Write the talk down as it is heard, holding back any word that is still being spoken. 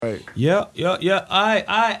Right. Yeah.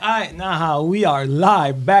 Alright. Now how we are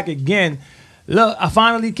live back again. Look, I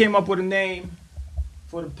finally came up with a name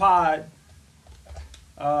for the pod.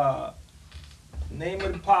 Name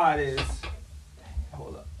of the pod is.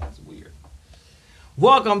 Hold up, that's weird.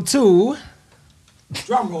 Welcome to.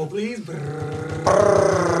 Drum roll, please.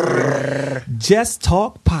 Just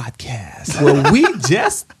Talk Podcast, where we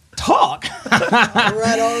just talk. All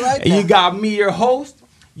right. And you got me, your host.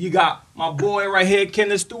 You got my boy right here,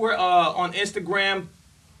 Kenneth Stewart, on Instagram.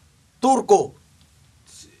 Turco.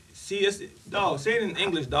 See, it's, dog, say it in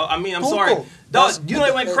English, dog. I mean, I'm Turco. sorry. Dog, you know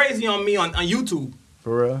it went crazy on me on YouTube.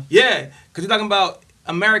 For real? Yeah, because you're talking about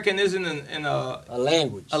American isn't in A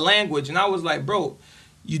language. a language. And I was like, bro,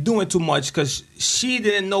 you're doing too much because she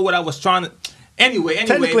didn't know what I was trying to. Anyway.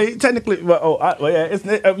 Technically,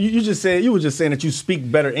 you just said you were just saying that you speak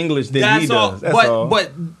better English than he does. That's all.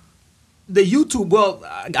 But the YouTube, well,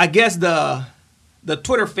 I guess the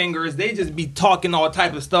Twitter fingers, they just be talking all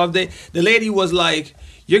type of stuff. The lady was like,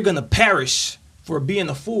 "You're gonna perish for being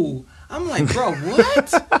a fool." I'm like, bro,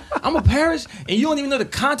 what? I'm a perish, and you don't even know the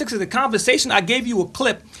context of the conversation. I gave you a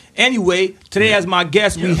clip. Anyway, today as my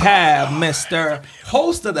guest, we have Mr.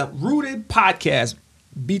 Host of the Rooted Podcast,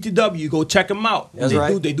 BTW. Go check him out. That's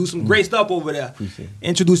right. They do some great stuff over there. Appreciate it.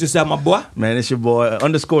 Introduce yourself, my boy. Man, it's your boy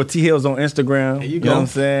 _ T Hills on Instagram. There you know go. what I'm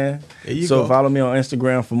saying? There you so go. follow me on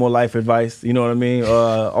Instagram for more life advice. You know what I mean?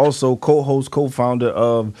 Also co-host, co-founder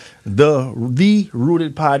of the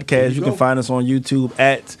Rooted Podcast. You can find us on YouTube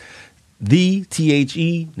at the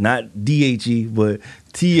THE, not DHE, but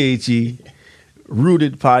THE.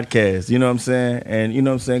 Rooted Podcast, you know what I'm saying? And you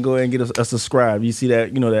know what I'm saying? Go ahead and get a subscribe. You see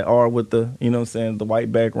that, that R with the, you know what I'm saying, the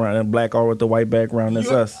white background, and black R with the white background,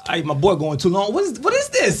 that's us. Hey, my boy going too long. What is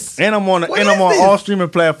this? And I'm on What is this? all streaming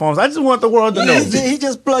platforms. I just want the world to know. He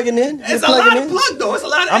just plugging in. It's a lot of plug though. It's a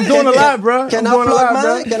lot of I'm doing a lot, bro. Can I'm I doing a plug lot, mine?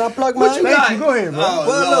 bro. Can I plug What mine? you Thank got? you. Go ahead, bro. Oh,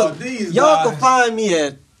 Well, Lord, look, these y'all guys. can find me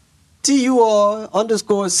at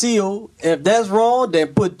TUR_CO. If that's wrong, then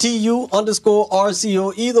put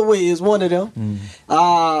TU_RCO. Either way, it's one of them.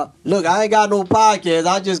 Look, I ain't got no podcast.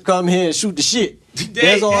 I just come here and shoot the shit.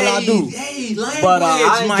 That's all I do. Hey, language, But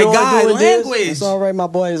I my enjoy guy, doing language. this. It's all right, my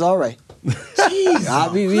boy. It's all right.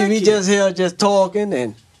 Jeez, We just here just talking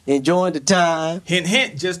and enjoying the time.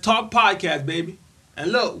 hint. Just Talk Podcast, baby.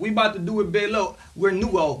 And look, we about to do it big. Look, we're new.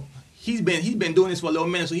 Oh, he's been doing this for a little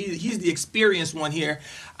minute, so he's the experienced one here.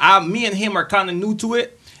 Me and him are kind of new to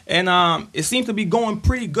it, and it seems to be going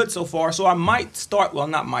pretty good so far. So I might start. Well,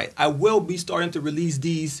 not might. I will be starting to release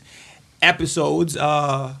these episodes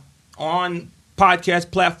on podcast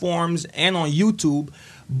platforms and on YouTube.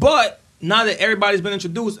 But now that everybody's been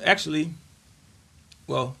introduced, actually,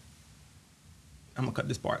 well, I'm gonna cut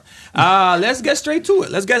this part. Let's get straight to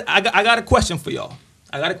it. I got a question for y'all.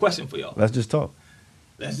 Let's just talk.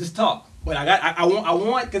 Let's just talk. But I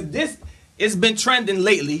want because it's been trending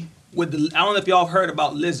lately with I don't know if y'all have heard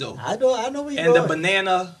about Lizzo I know where you're and the going.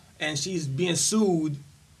 banana, and she's being sued.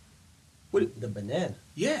 The banana.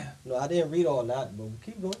 Yeah. No, I didn't read all that, but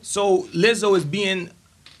keep going. So Lizzo is being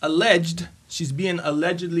alleged. She's being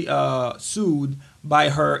allegedly sued by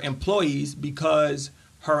her employees because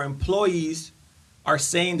her employees are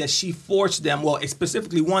saying that she forced them. Well,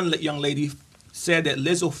 specifically one young lady said that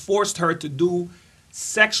Lizzo forced her to do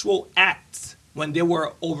sexual acts when they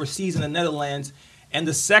were overseas in the Netherlands, and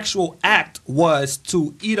the sexual act was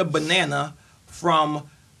to eat a banana from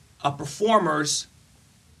a performer's,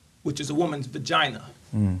 which is a woman's vagina.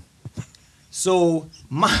 So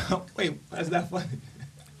wait, that's that funny.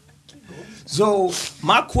 So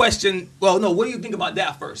my question, well, no, what do you think about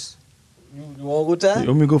that first? You want to go time? You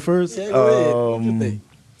want me to go first? Yeah, go ahead. What you think?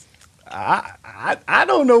 I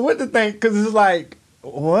don't know what to think because it's like,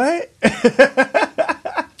 what?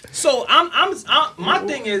 So my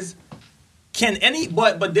thing is,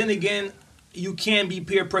 but then again, you can be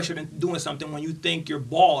peer pressured into doing something when you think your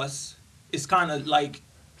boss is kind of like.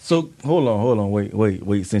 So hold on,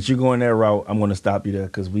 wait. Since you're going that route, I'm going to stop you there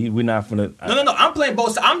because we're not gonna. No. I'm playing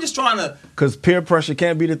both sides. I'm just trying to. Because peer pressure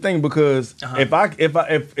can't be the thing. Because if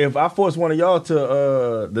I force one of y'all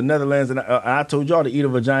to the Netherlands and I told y'all to eat a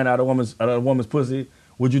vagina out of a woman's pussy,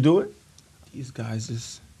 would you do it? These guys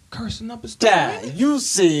is cursing up a Ty, you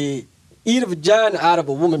said eat a vagina out of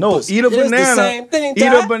a woman's pussy. Eat a banana. It's the same thing, Eat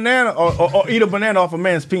Ty. a banana or eat a banana off a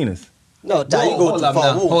man's penis. No, Ty, you go too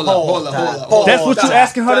far. Hold up. That's what you're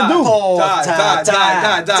asking her to do.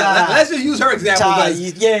 Ty. Let's just use her example. Ty, guys.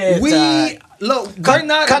 yeah, we Ty. look, we're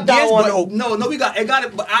not cut down against, one but oak. no, we got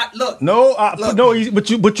it. But look,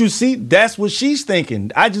 but you see, that's what she's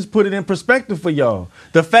thinking. I just put it in perspective for y'all.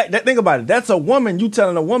 The fact that think about it, that's a woman. You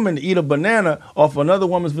telling a woman to eat a banana off another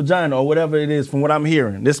woman's vagina or whatever it is. From what I'm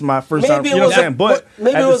hearing, this is my first time. You know what I'm saying? But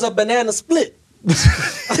maybe it was a banana split.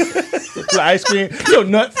 Ice cream,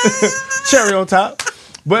 nuts, cherry on top.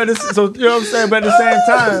 But so you know what I'm saying. But at the same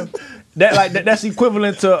time, that's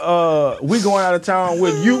equivalent to we going out of town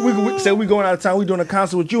with you. We say we going out of town. We doing a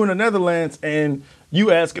concert with you in the Netherlands, and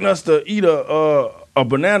you asking us to eat a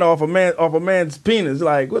banana off a man's penis.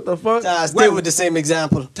 Like, what the fuck? Stay with the same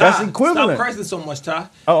example. That's equivalent. Stop cursing so much, Ty.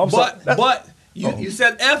 Oh, I'm sorry. But you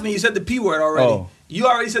said F and you said the P word already. Oh. You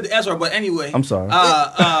already said the S word, but anyway. I'm sorry.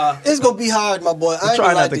 It's gonna be hard, my boy. I ain't Try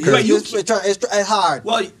gonna lie not to to curse. you. It's hard.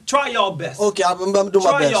 Well, try y'all best. Okay, I'm gonna do my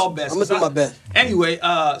Try best. y'all best. I'm gonna do my best. Anyway,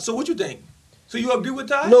 so what you think? So you agree with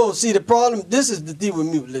Ty? No, see the problem. This is the thing with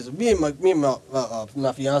me. Listen, me and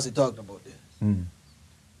my fiance talked about this.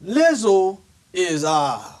 Lizzo is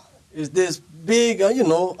this big,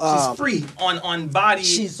 she's free on body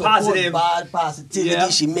she's positive. Body positivity. Yeah.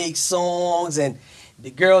 She makes songs and the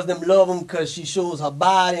girls them love them because she shows her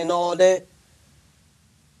body and all that.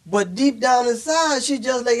 But deep down inside, she's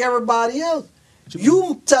just like everybody else.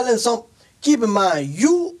 You telling some. Keep in mind,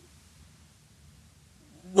 you.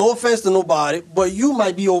 No offense to nobody, but you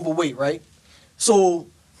might be overweight, right? So,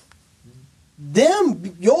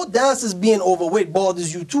 your dancers being overweight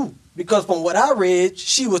bothers you too. Because from what I read,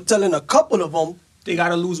 she was telling a couple of them they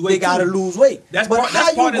gotta lose weight. How you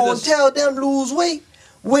gonna tell them lose weight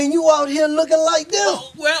when you out here looking like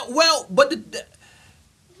this? Well, but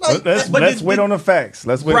let's wait on the facts.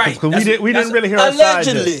 Let's wait right. because we didn't really hear her side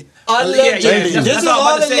yet. Allegedly. This is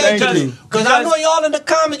all allegedly. Because I know y'all in the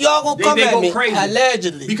comments, y'all gonna come at me. Crazy.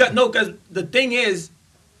 Allegedly. Because the thing is,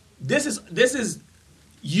 this is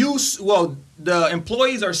you. Well, the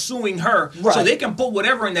employees are suing her, right. So they can put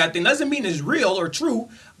whatever in that thing. Doesn't mean it's real or true,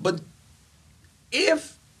 but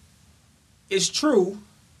if it's true,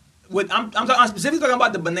 I'm specifically talking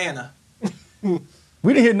about the banana.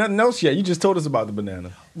 We didn't hear nothing else yet. You just told us about the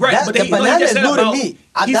banana. Right, but the banana is new to me.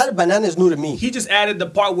 That banana is new to me. He just added the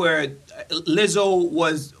part where Lizzo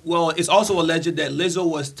was, it's also alleged that Lizzo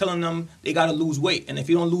was telling them they got to lose weight. And if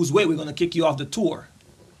you don't lose weight, we're going to kick you off the tour.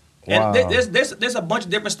 Wow. And there's a bunch of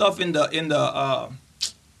different stuff in the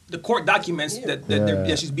court documents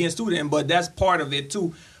that she's being sued in, but that's part of it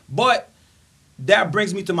too. But that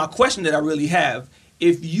brings me to my question that I really have.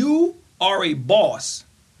 If you are a boss,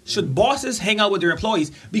 should bosses hang out with their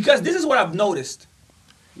employees? Because this is what I've noticed.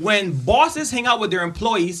 When bosses hang out with their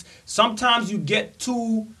employees, sometimes you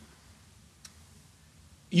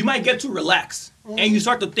might get too relaxed. Mm-hmm. And you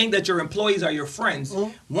start to think that your employees are your friends.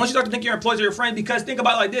 Mm-hmm. Once you start to think your employees are your friends, because think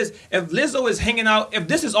about it like this. If Lizzo is hanging out, if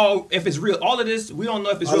it's real, all of this, we don't know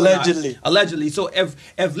if it's real Allegedly. or not. Allegedly. So if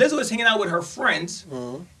Lizzo is hanging out with her friends,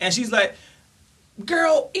 and she's like,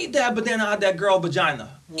 girl, eat that banana out that girl vagina.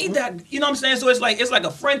 Eat that, you know what I'm saying? So it's like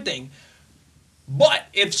a friend thing. But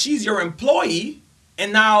if she's your employee,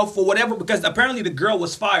 and now for whatever, because apparently the girl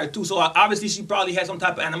was fired too, so obviously she probably had some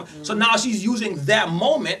type of animal. So now she's using that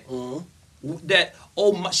moment that,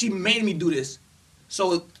 she made me do this.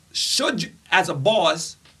 So should you, as a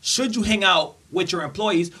boss, should you hang out with your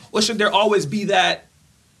employees, or should there always be that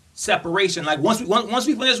separation? Like once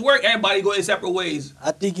we finish work, everybody go their separate ways.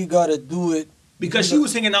 I think you gotta do it. Because she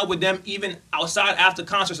was hanging out with them even outside after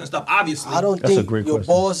concerts and stuff, obviously. I don't think your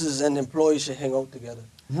bosses and employees should hang out together.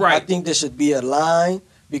 Right. I think there should be a line,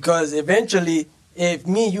 because eventually, if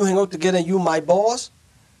me and you hang out together and you my boss,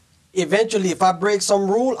 eventually if I break some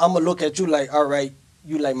rule, I'm going to look at you like, all right,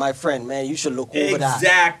 you like my friend, man. You should look over that.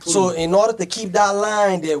 Exactly. So in order to keep that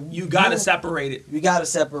line, you got to separate it. We got to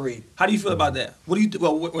separate it. How do you feel about that? What do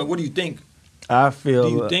you think? I feel.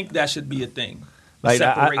 Do you think that should be a thing? Like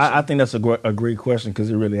I think that's a great question,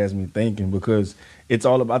 because it really has me thinking, because it's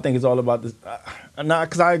all about. I think it's all about this.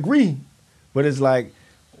 Because I agree, but it's like,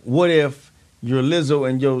 what if you're Lizzo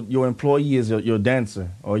and your employee is your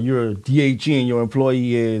dancer, or you're DHE and your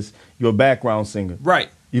employee is your background singer? Right.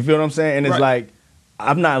 You feel what I'm saying? And it's like,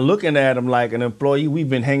 I'm not looking at him like an employee. We've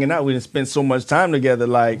been hanging out. We didn't spend so much time together.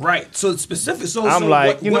 Like, right. So specific. So I'm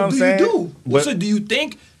like, what do you do? But, so do you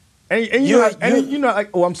think? And you know,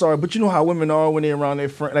 like, oh, I'm sorry, but you know how women are when they're around their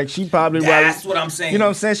friend. Like, she probably that's what I'm saying. You know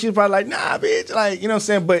what I'm saying? She's probably like, nah, bitch. Like, you know what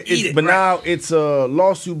I'm saying? But now it's a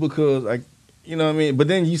lawsuit because, like, you know what I mean? But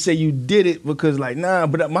then you say you did it because, like, nah.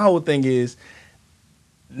 But my whole thing is,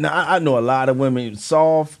 I know a lot of women,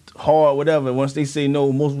 soft, hard, whatever. Once they say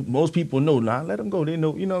no, most people know. Nah, let them go. They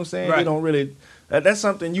know. You know what I'm saying? Right. They don't really. That's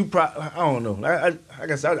something you probably. I don't know. I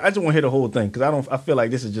guess I just want to hear the whole thing, because I feel like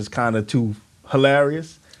this is just kind of too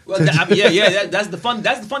hilarious. Well, that's the fun.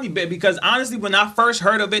 That's the funny bit because honestly, when I first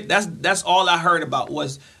heard of it, that's all I heard about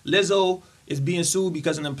was Lizzo is being sued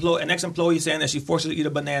because an ex-employee saying that she forced her to eat a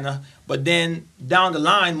banana. But then down the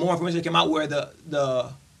line, more information came out where the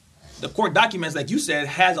court documents, like you said,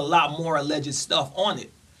 has a lot more alleged stuff on it.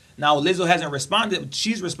 Now Lizzo hasn't responded.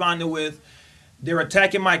 She's responded with, they're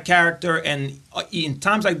attacking my character, and in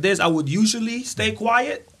times like this, I would usually stay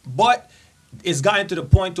quiet, but it's gotten to the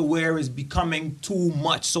point to where it's becoming too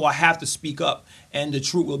much, so I have to speak up, and the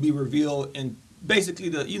truth will be revealed. And basically,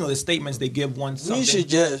 the statements they give once something. We should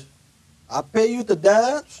just, I pay you to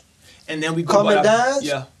dance, and then we go come and dance.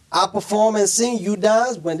 Yeah, I perform and sing, you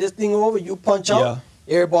dance. When this thing over, you punch out.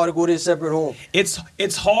 Yeah. Everybody go to their separate home.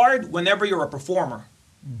 It's hard whenever you're a performer.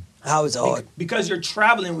 How is it hard? Because you're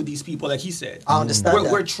traveling with these people, like he said. I understand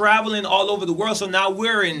that. We're traveling all over the world, so now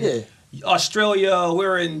we're in Australia,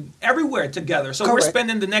 we're in everywhere together. So we're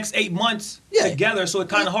spending the next 8 months together, so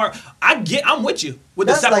it's kind of hard. I'm with you with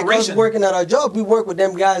the separation. That's like us working at our job. We work with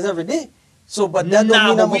them guys every day. So, but that don't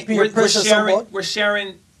mean I'm going to peer pressure someone. We're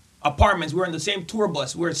sharing apartments. We're in the same tour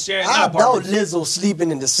bus. We're sharing I doubt apartments. Lizzo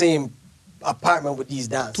sleeping in the same apartment with these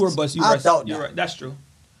dancers. Tour bus. I doubt you're that. right. That's true.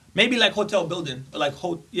 Maybe like hotel building, like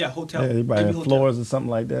hotel. Yeah, everybody had floors or something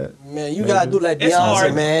like that. Man, you gotta do like It's Beyonce,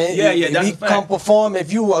 hard. man. Yeah, if that's we a fact. come perform,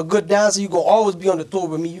 if you a good dancer, you gonna always be on the tour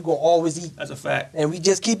with me. You gonna always eat. That's a fact. And we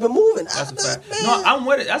just keep it moving. That's a fact. Man. No, I'm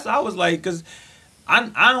with it. That's what I was like, because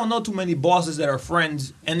I don't know too many bosses that are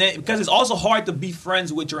friends, and then because it's also hard to be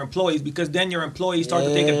friends with your employees because then your employees start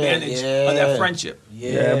to take advantage of that friendship.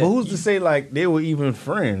 Yeah, but who's to say like they were even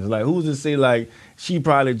friends? Like who's to say like she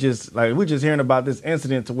probably just like we're just hearing about this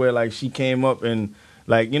incident to where like she came up and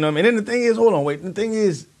like, you know what I mean? And then the thing is, the thing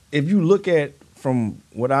is, if you look at from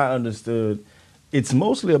what I understood, it's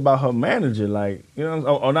mostly about her manager, like, you know,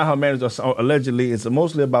 or not her manager, or allegedly, it's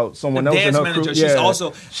mostly about someone else in her manager,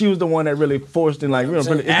 crew. She was the one that really forced in, like, you know, it's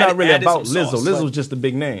not really about Lizzo. Lizzo's just a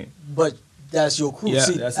big name. But that's your crew. Yeah,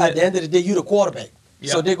 See, at the end of the day, you're the quarterback.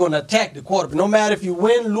 Yeah. So they're going to attack the quarterback. No matter if you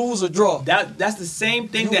win, lose, or draw. That's the same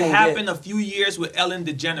thing that happened a few years with Ellen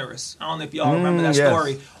DeGeneres. I don't know if y'all remember that yes.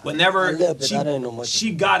 story. Whenever I didn't know much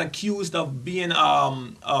she got accused of being It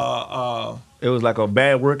was like a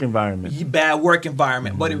bad work environment.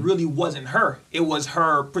 But it really wasn't her. It was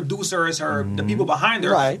her producers, the people behind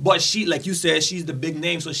her. Right. But she, like you said, she's the big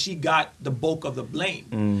name, so she got the bulk of the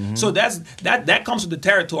blame. So that comes with the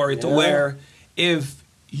territory to where if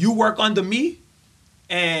you work under me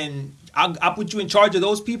and I put you in charge of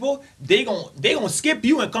those people, they gonna skip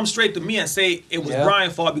you and come straight to me and say it was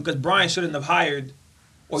Brian's fault because Brian shouldn't have hired,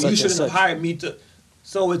 or you shouldn't have hired me to.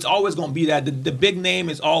 So it's always gonna be that the big name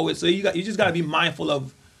is always. So you just gotta be mindful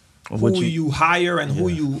of who you hire and who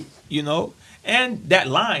you know, and that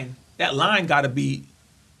line gotta be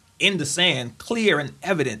in the sand, clear and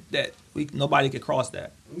evident that nobody could cross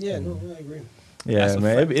that. Yeah, no, I agree. Yeah,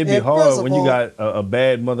 man, it'd be hard when you got a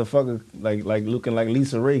bad motherfucker like looking like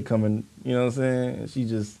Lisa Ray coming. You know what I'm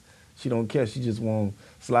saying? She don't care. She just won't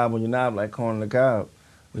slide on your knob like corn on the cob.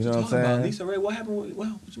 You know what I'm saying? About Lisa Ray, what happened? What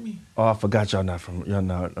you mean? Oh, I forgot y'all not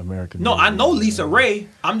American. No, I know Lisa Ray.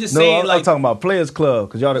 I'm just saying, I'm talking about Players Club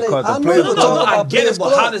because y'all caught the Players Club. No, I get it,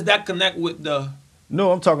 but how does that connect with the?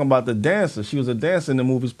 No, I'm talking about the dancer. She was a dancer in the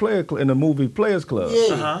movie Players Club.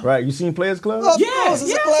 Yeah. Right? You seen Players Club?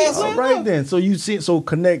 Yeah. Right then. So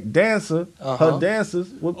connect dancer, her dancers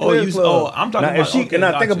with Players Club. I'm talking about.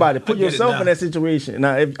 Now think about it. Put yourself in that situation.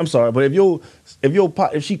 Now, I'm sorry, but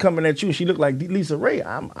if she coming at you and she look like Lisa Ray,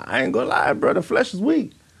 I ain't gonna lie, bro. The flesh is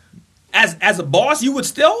weak. As a boss, you would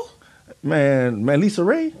still. Man, Lisa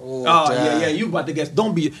Ray. Yeah. You about to get?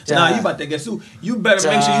 Don't be. You about to get sued. You better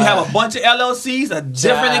make sure you have a bunch of LLCs, a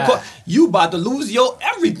different. You about to lose your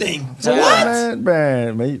everything. What?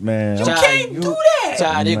 Man. You can't do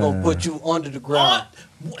that. They gonna put you under the ground.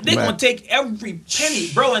 They gonna take every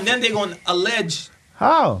penny, bro, and then they gonna allege.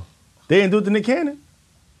 How? They didn't do it to Nick Cannon.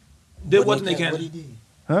 What Nick Cannon? What he did?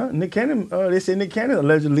 Huh? Nick Cannon. They said Nick Cannon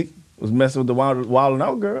allegedly was messing with the Wild 'N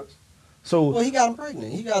Out girls. So he got him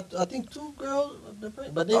pregnant. He got, I think, 2 girls,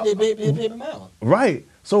 but they baby him out. Right.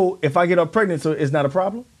 So if I get her pregnant, so it's not a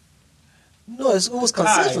problem. No, it was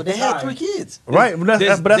consensual. They had 3 kids. Right, but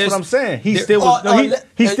that's what I'm saying. He's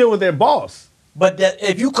still with their boss. But that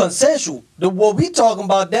if you consensual, what we talking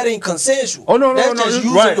about, that ain't consensual. Oh no, that's just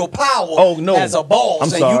using your power as a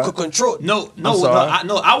boss, and you could control.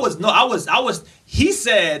 I was. He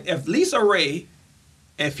said if Lisa Ray.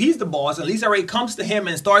 If he's the boss and Lisa Ray comes to him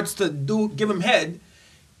and starts to give him head,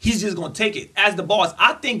 he's just gonna take it as the boss.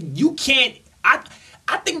 I think you can't. I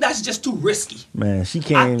think that's just too risky. Man, she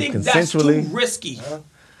came consensually. I think that's too risky.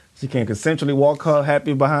 She can consensually walk her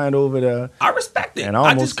happy behind over there. I respect it. And I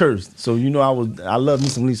almost cursed. So you know I love me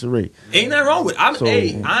some Lisa Ray. Ain't nothing wrong with it.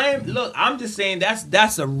 So- I'm just saying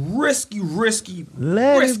that's a risky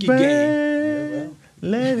Let it game. burn.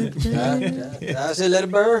 Let it burn. I said let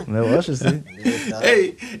it burn. Let Usher say.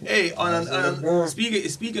 Hey,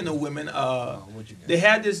 speaking of women, they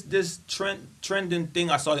had this trending thing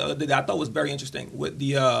I saw the other day that I thought was very interesting. With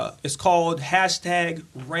the it's called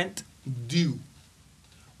 #RentDue,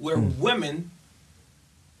 where women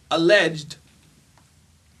alleged.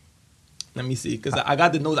 Let me see, because I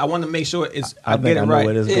got the notes. I want to make sure I get it know right.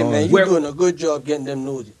 where this Hey going. man, you're doing a good job getting them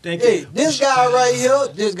news. Thank Hey, you. this guy right here,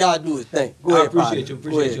 this guy do his thing. Go I ahead, appreciate you.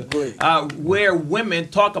 partner. Appreciate Go you. ahead. Where women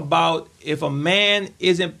talk about if a man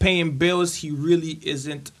isn't paying bills, he really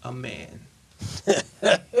isn't a man.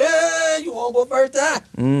 Yeah, you want to go first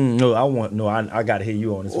time? I gotta hear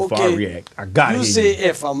you on this before I Okay. react. I gotta You hear say you.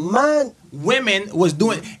 if a man, Women was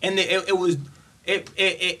doing, and it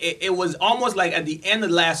was almost like at the end of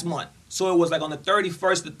last month. So it was like on the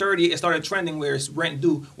 31st, the 30th, it started trending where it's rent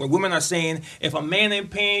due, where women are saying if a man ain't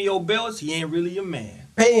paying your bills, he ain't really a man.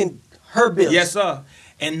 paying her bills. Yes, sir.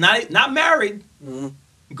 And not married, Mhm.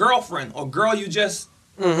 girlfriend or girl you just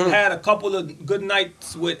had a couple of good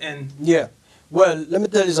nights with, and Yeah. Well, let me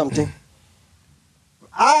tell you something.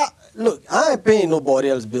 I ain't paying nobody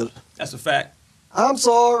else's bill. that's a fact. I'm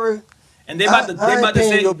sorry. And they about to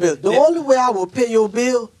paying say your bill. The only way I will pay your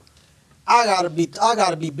bill, I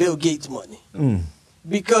gotta be Bill Gates money.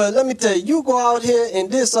 Because let me tell you, you go out here in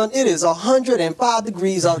this sun, it is 105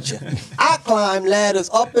 degrees out here. I climb ladders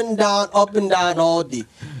up and down all day.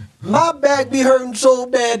 My back be hurting so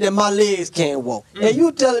bad that my legs can't walk. And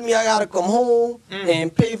you telling me I gotta come home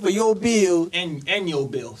and pay for your bill and your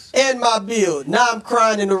bills. and my bill. Now I'm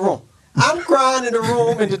crying in the room. I'm crying in the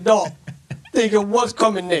room in the dark, thinking what's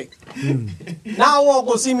coming next. Now I want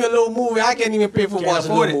to go see me a little movie. I can't even pay for Can't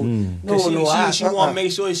watching a afford little it. movie. She want to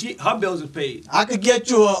make sure her bills are paid. I could get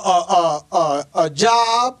you a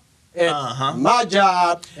job at my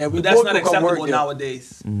job, and we But that's both not will come work acceptable there.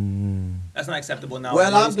 nowadays. That's not acceptable nowadays.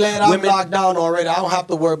 Well, I'm glad I'm Women- locked down already. I don't have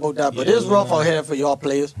to worry about that. But it's rough out here for y'all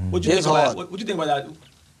players. What you It's think about hard. that? What you think about that? What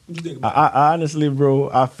you think about I honestly, bro,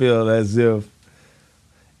 I feel as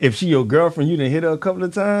if she your girlfriend, you done hit her a couple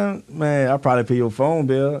of times, man, I probably pay your phone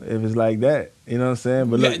bill if it's like that. You know what I'm saying?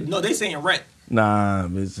 But look, no, they saying rent. nah,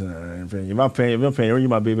 bitch, I ain't paying you. If I'm paying you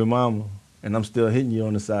my baby mama, and I'm still hitting you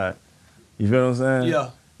on the side. You feel what I'm saying? Yeah.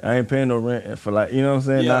 I ain't paying no rent for you know what I'm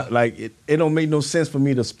saying? Yeah. Not, like it don't make no sense for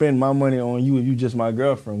me to spend my money on you if you just my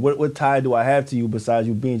girlfriend. What tie do I have to you besides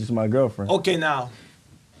you being just my girlfriend? Okay, now,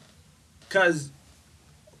 cause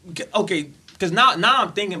now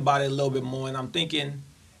I'm thinking about it a little bit more, and I'm thinking,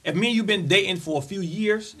 if me and you been dating for a few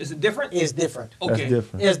years, is it different? It's different. Okay. That's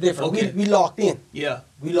different. It's different. Okay. We locked in. Yeah,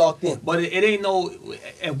 We locked in. but it ain't no.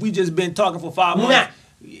 If we just been talking for 5 months,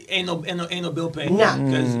 ain't no bill paying. Nah.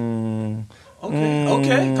 'Cause-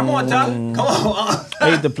 Okay. Come on, Ty. Come on.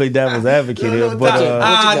 I hate to play devil's advocate here, but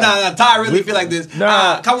Nah. Ty really feel like this.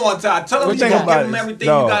 Nah. Come on, Ty. Tell him Well, you think gonna about give him it. everything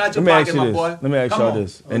No, you got out your let me ask pocket, you my this. boy. Let me ask Come y'all on.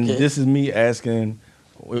 this. And Okay. this is me asking,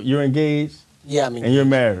 you're engaged Yeah, I mean. and you're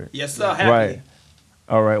married. Yes, sir. Happily. Right.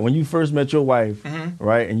 All right. When you first met your wife, Mm-hmm.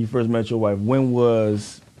 right, and you first met your wife, when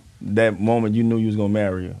was that moment you knew you was gonna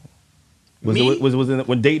marry her? Was Me? it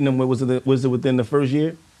when dating them? Was it within the first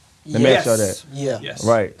year? Let me ask y'all that. Yeah. Yes.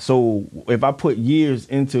 Right. So if I put years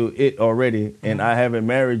into it already and I haven't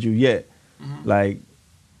married you yet, like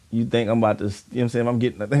you think I'm about to? You know what I'm saying? I'm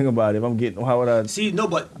getting. Think about it. If I'm getting, how would I? See, no,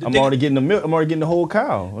 but the I'm thing, already getting the milk. I'm already getting the whole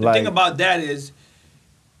cow. the thing about that is,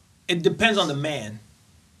 it depends on the man,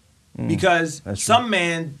 because that's true. some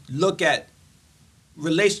men look at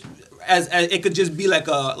relation as it could just be like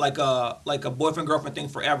a boyfriend girlfriend thing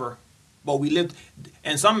forever, but we lived,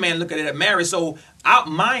 and some men look at it as marriage. So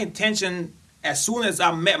my intention as soon as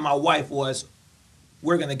I met my wife was,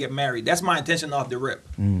 we're gonna get married. That's my intention off the rip.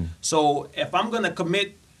 So if I'm gonna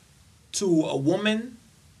commit to a woman,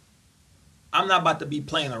 I'm not about to be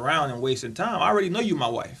playing around and wasting time. I already know you, my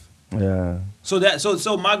wife. Yeah. So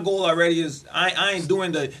my goal already is I ain't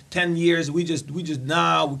doing the 10 years. We just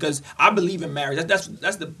nah, because I believe in marriage. That's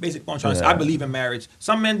the basic point I'm trying to say. I believe in marriage.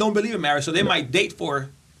 Some men don't believe in marriage, so they might date for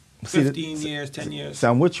 15 years, 10 years.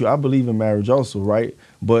 So I'm with you. I believe in marriage also, right?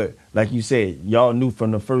 But like you said, y'all knew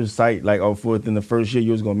from the first sight, like within the first year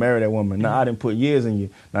you was gonna marry that woman. Now I didn't put years in you.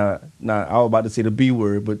 Now I was about to say the B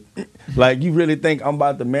word, but like you really think I'm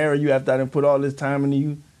about to marry you after I didn't put all this time into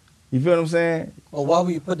you? You feel what I'm saying? Well, why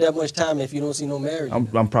would you put that much time if you don't see no marriage?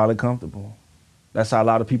 I'm probably comfortable. That's how a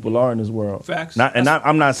lot of people are in this world. Facts.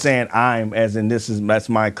 I'm not saying I'm as in that's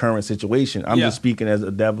my current situation. I'm just speaking as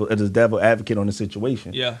a devil advocate on the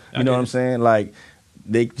situation. Yeah, you know what I'm saying? Like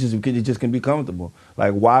it just can be comfortable.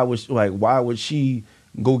 Like why would she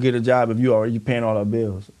go get a job if you already paying all her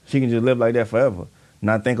bills? She can just live like that forever.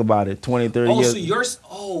 Not think about it. 20, 30 years.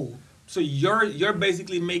 So you're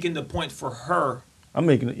basically making the point for her. I'm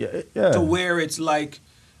making it. Yeah. To where it's like,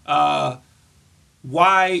 why?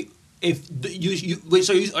 If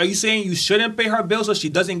are you saying you shouldn't pay her bills so she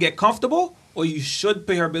doesn't get comfortable, or you should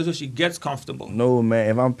pay her bills so she gets comfortable? No, man.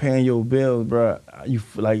 If I'm paying your bills, bro,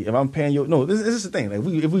 if I'm paying your this is the thing. Like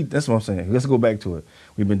if we that's what I'm saying. Let's go back to it.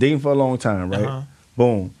 We've been dating for a long time, right? Uh-huh.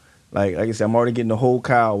 Boom. Like I said, I'm already getting the whole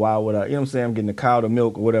cow. Why would I? You know what I'm saying? I'm getting the cow, the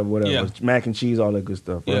milk, or whatever, Yeah. mac and cheese, all that good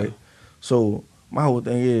stuff, right? Yeah. So my whole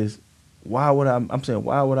thing is, why would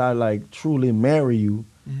I like truly marry you?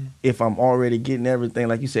 Mm-hmm. If I'm already getting everything,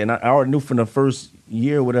 like you said, and I already knew from the first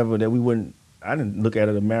year or whatever that we wouldn't, I didn't look at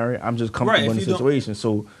it to marry. I'm just comfortable in the situation.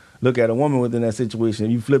 So look at a woman within that situation.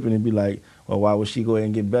 If you flip it and be like, well, why would she go ahead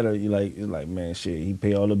and get better? It's like, man, shit, he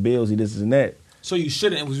pay all the bills, he this and that. So you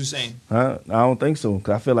shouldn't, was you saying? Huh? I don't think so.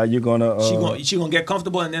 Cause I feel like you're gonna. She gonna get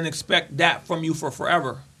comfortable and then expect that from you for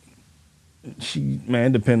forever.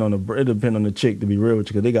 It depend on the chick, to be real with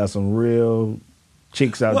you, because they got some real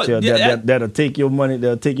chicks out there that'll take your money.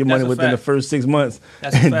 They'll take your money within the first 6 months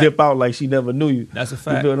and dip out like she never knew you. That's a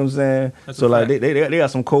fact. You feel what I'm saying? So like they got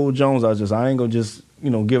some cold Jones out just. I ain't gonna just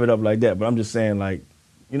give it up like that. But I'm just saying, like,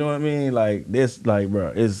 you know what I mean? Like this, like,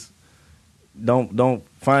 bro, don't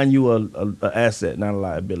find you a asset, not a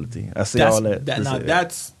liability. I say all that.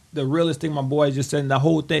 That's the realest thing my boy just said. The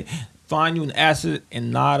whole thing. Find you an asset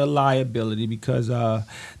and not a liability, because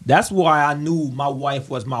that's why I knew my wife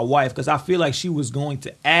was my wife, because I feel like she was going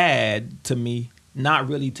to add to me, not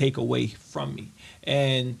really take away from me.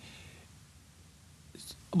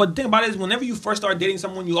 But the thing about it is, whenever you first start dating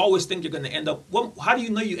someone, you always think you're going to end up. How do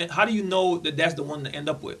you know that that's the one to end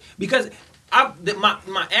up with? Because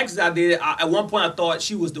my ex I dated, at one point I thought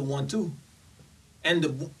she was the one too.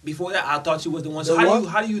 And before that, I thought she was the one. So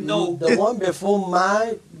how do you know? The one before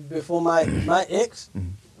my ex,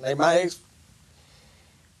 like my ex,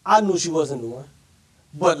 I knew she wasn't the one.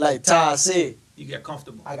 But like Ty said, you get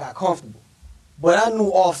comfortable. I got comfortable. But I knew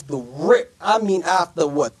off the rip. I mean, after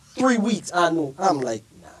 3 weeks, I knew. I'm like,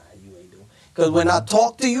 nah, you ain't doing. Because when I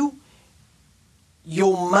talk to you,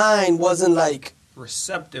 your mind wasn't like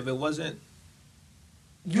receptive. It wasn't.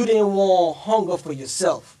 You didn't want hunger for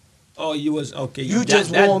yourself. Oh, you was okay. You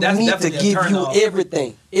just want me to give you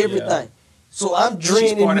everything. Yeah. So I'm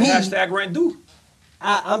draining me. Hashtag rent due.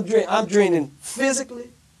 I'm draining physically,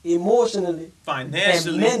 emotionally,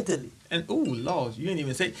 financially, and mentally. And Lord, you didn't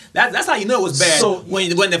even say that. That's how you know it was bad. So when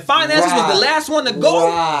the finances was the last one to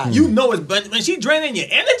go, you know it's bad. When she draining your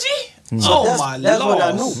energy. So that's what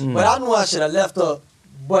I knew. But I knew I should have left her.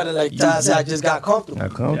 But like Ty said, I just got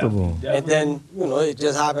comfortable. Yeah. And then it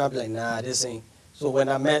just happened. I'm like, nah, this ain't. So when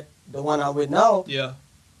I met the one I'm with now,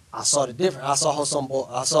 I saw the difference. I saw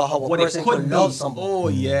how a person could love somebody. Oh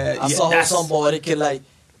yeah. I saw how somebody could like,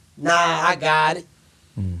 nah, I got it.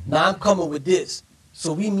 Mm-hmm. Now I'm coming with this.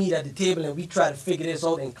 So we meet at the table and we try to figure this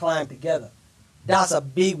out and climb together. That's a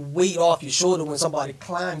big weight off your shoulder when somebody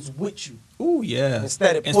climbs with you. Oh yeah.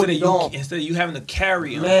 Instead of you having to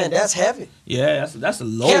carry them. Man, that's heavy. Yeah, that's a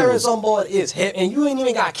load. Carrying somebody is heavy, and you ain't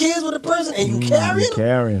even got kids with the person, and you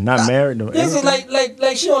carrying, not married though. This is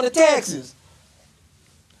like she on the taxes.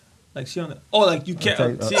 Like she on the like you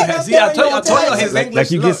can't see. I told you his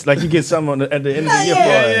English. Like you get something at the end of the year.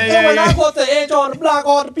 Yeah. When I go to the edge on the block,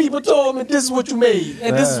 all the people told me this is what you made,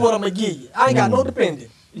 and this is what I'm gonna give you. I ain't got no dependent.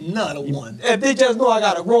 Not a one. If they just know I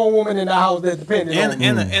got a grown woman in the house that's dependent on me.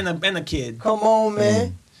 And a kid. Come on,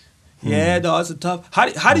 man. Yeah, dog, it's a tough.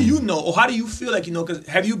 How do you know, or how do you feel like you know? Because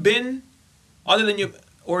have you been, other than your,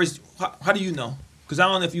 or is how do you know? Because I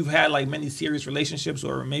don't know if you've had like many serious relationships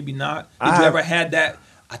or maybe not. Did you ever had that?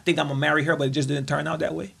 I think I'm gonna marry her, but it just didn't turn out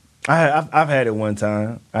that way. I've had it one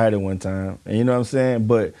time. And you know what I'm saying.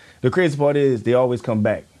 But the crazy part is they always come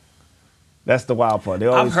back. That's the wild part. They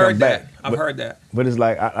always come back. I've heard that. But it's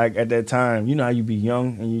like at that time, you know how you be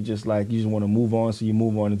young and you just want to move on, so you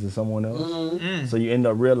move on into someone else. Mm-hmm. So you end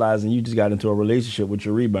up realizing you just got into a relationship with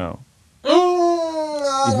your rebound. You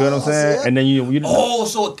feel what I'm saying? And then you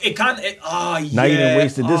so it kind of now you done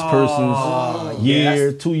wasted this person's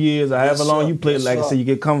year, 2 years, however long you played. Like I said, you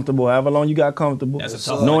get comfortable. However long you got comfortable,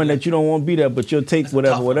 knowing that you don't want to be there, but you'll take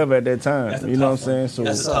whatever at that time. You know what I'm saying? So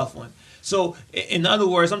that's a tough one. So in other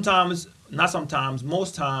words,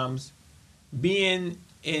 most times, being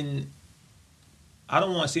in, I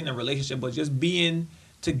don't want to say in a relationship, but just being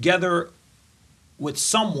together with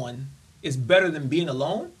someone is better than being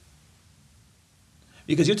alone?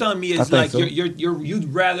 Because you're telling me it's like so.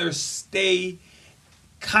 you'd rather stay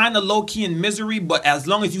kind of low key in misery, but as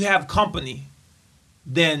long as you have company,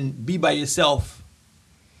 then be by yourself.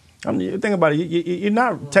 I mean, think about it. You're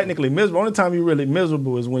not technically miserable. Only time you're really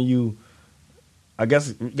miserable is when you, I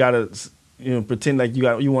guess, gotta pretend like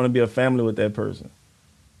you want to be a family with that person,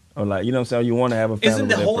 or like you know what I'm saying. You want to have a family.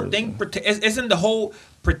 Isn't the whole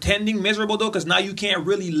pretending miserable though? Because now you can't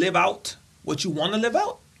really live out what you want to live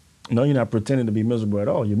out. No, you're not pretending to be miserable at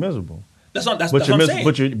all. You're miserable. That's what I'm saying.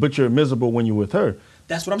 But you're miserable when you're with her.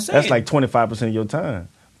 That's what I'm saying. That's like 25% of your time.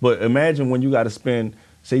 But imagine when you got to spend,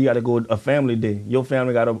 say you got to go a family day. Your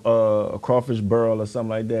family got a crawfish burl or something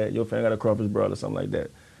like that. Your family got a crawfish burl or something like that.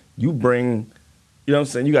 You bring, you know what I'm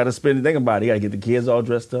saying? You got to spend, think about it. You got to get the kids all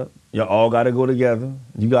dressed up. You all got to go together.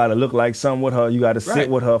 You got to look like something with her. You got to sit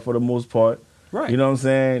with her for the most part. Right. You know what I'm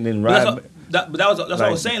saying? Then ride. That's what I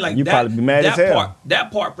was saying. Like you probably be mad as hell.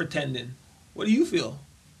 That part pretending. What do you feel?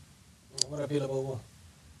 What I feel about what?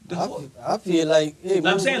 I feel like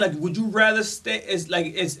I'm saying, like, would you rather stay?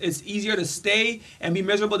 It's easier to stay and be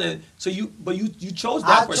miserable than you chose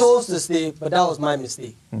that. I chose to stay, but that was my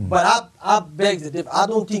mistake. Mm-hmm. But I beg to differ. I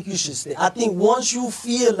don't think you should stay. I think once you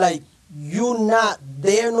feel like you're not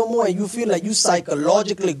there no more and you feel like you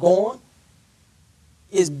psychologically gone,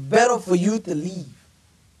 it's better for you to leave,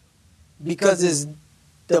 because it's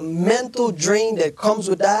the mental drain that comes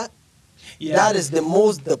with that. Yeah. That is the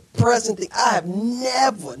most depressing thing. I have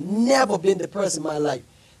never been depressed in my life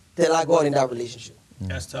till I got in that relationship.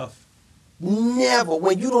 That's tough. Never.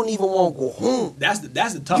 When you don't even want to go home. That's the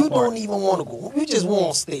tough part. You don't even want to go home. You just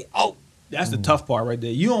want to stay out. That's the tough part right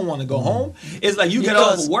there. You don't want to go home. It's like you get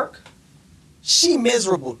off of work. She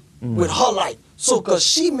miserable with her life. So because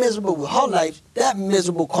she miserable with her life, that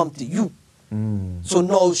miserable come to you. So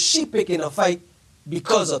no, she picking a fight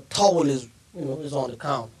because a towel is on the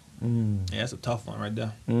counter. Yeah, that's a tough one right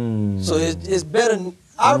there. So it's better.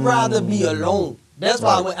 I'd rather be alone. That's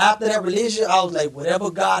why after that relationship, I was like,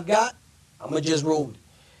 whatever God got, I'm going to just roll it.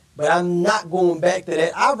 But I'm not going back to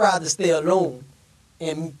that. I'd rather stay alone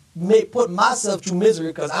and put myself through misery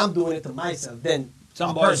because I'm doing it to myself than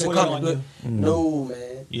a person coming to do it. No,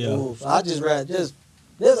 man. Yeah. No. So I just rather there's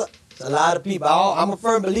a lot of people. I'm a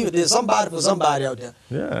firm believer. There's somebody for somebody out there.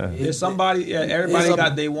 Yeah. There's somebody. Yeah, everybody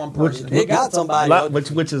got their one person. They got somebody out there.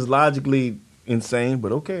 Which is logically insane,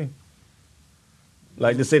 but okay.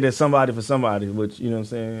 Like to say there's somebody for somebody, which you know what I'm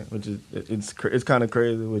saying, which is it's kind of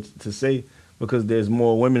crazy to say because there's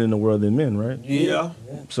more women in the world than men, right? Yeah.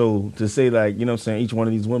 So to say like you know what I'm saying, each one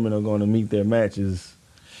of these women are going to meet their matches.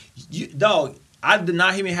 Dog, I did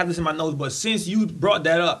not even have this in my notes, but since you brought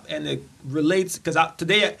that up and it relates, because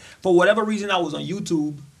today, for whatever reason, I was on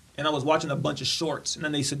YouTube and I was watching a bunch of shorts, and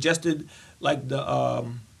then they suggested like the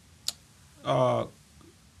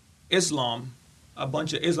Islam, a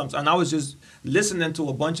bunch of Islams, and I was just listening to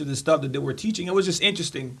a bunch of the stuff that they were teaching. It was just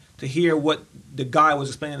interesting to hear what the guy was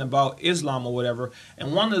explaining about Islam or whatever.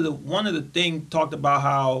 And one of the things talked about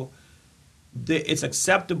how it's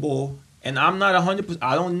acceptable. And I'm not 100%.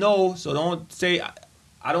 I don't know, so don't say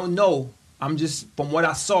I don't know. I'm just from what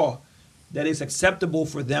I saw that it's acceptable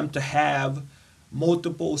for them to have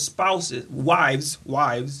multiple spouses,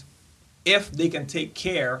 wives, if they can take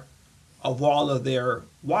care of all of their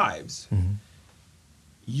wives. Mm-hmm.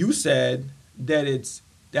 You said that it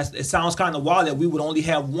sounds kind of wild that we would only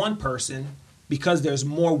have one person because there's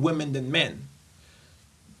more women than men.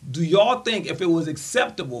 Do y'all think if it was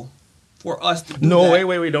acceptable for us to do that?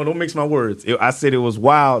 Wait, don't mix my words. I said it was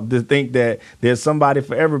wild to think that there's somebody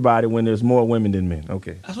for everybody when there's more women than men.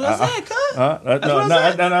 Okay. That's what I said, cuz.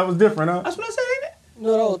 That was different, huh? That's what I said, ain't it?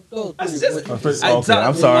 No. Okay,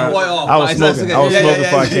 I'm sorry. I was smoking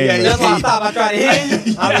before I came in. That's why I stopped. I tried to hear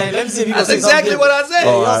you. I'm like, let me see if you can say exactly what I said.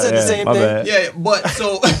 Y'all said the same thing. Bad. Yeah, but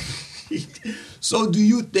so do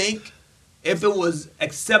you think if it was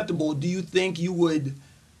acceptable, do you think you would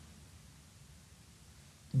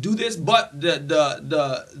do this? But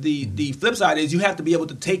the flip side is you have to be able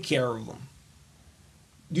to take care of them.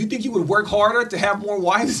 Do you think you would work harder to have more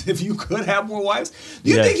wives if you could have more wives?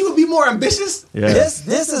 Do you think you would be more ambitious? Yes.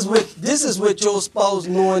 This is with your spouse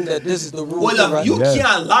knowing that this is the rule. Well, look, you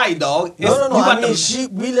can't lie, dog. No. I mean,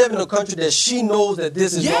 we live in a country that she knows that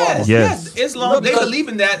this is normal. Yes. Islam, they believe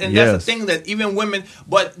in that, and that's the thing that even women.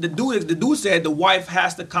 But the dude said the wife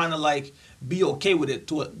has to kind of like be okay with it.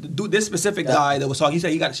 This specific guy that was talking, he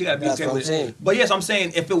said she got to be okay with it. But yes, I'm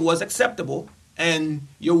saying if it was acceptable and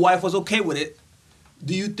your wife was okay with it,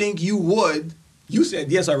 do you think you would? You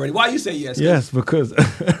said yes already. Why you say yes? Yes, because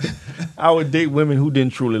I would date women who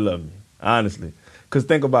didn't truly love me, honestly. Because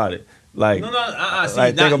think about it. Like, See,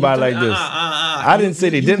 like think about it like this. I didn't say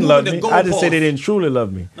they didn't love me. I just say they didn't truly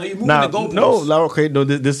love me. No, you moving the goalposts. No, like, okay, no.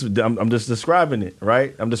 This I'm just describing it,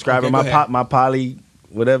 right? I'm describing my poly,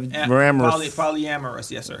 whatever,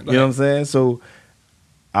 polyamorous. Yes, sir. You know what I'm saying? So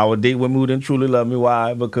I would date women who didn't truly love me.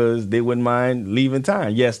 Why? Because they wouldn't mind leaving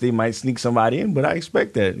time. Yes, they might sneak somebody in, but I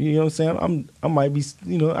expect that. You know what I'm saying? I might be,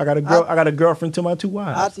 you know, I got a girlfriend to my 2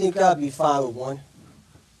 wives. I think I'd be fine with one.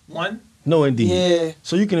 One? No, indeed. Yeah.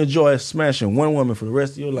 So you can enjoy smashing one woman for the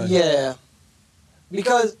rest of your life. Yeah.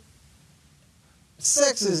 Because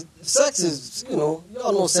sex is, you know,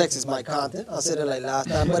 y'all know sex is my content. I said it like last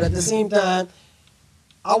time. But at the same time,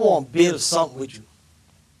 I want to build something with you.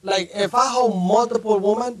 Like, if I hold multiple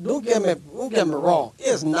women, don't get me wrong.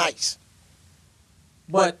 It's nice.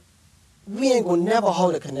 But we ain't going to never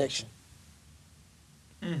hold a connection.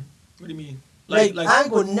 What do you mean? Like I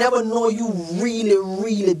ain't going to never know you really,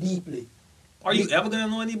 really deeply. Are you ever going to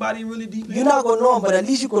know anybody really deeply? You're not going to know them, but at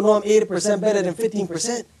least you can know them 80% better than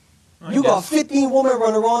 15%. You got 15 women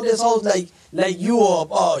running around this house like you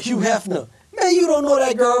are Hugh Hefner. Man, you don't know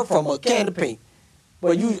that girl from a can of paint.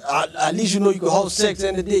 But you at least you know you can hold sex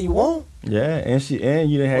any day you want. Yeah, and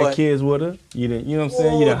you done had kids with her. You didn't, you know what I'm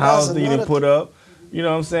saying? You done housed her, you didn't put up. You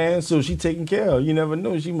know what I'm saying? So she taken care of. You never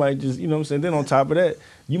know. She might just, you know what I'm saying? Then on top of that,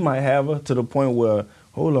 you might have her to the point where,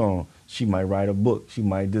 hold on, she might write a book. She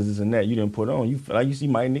might this and that. You didn't put on. You feel like you see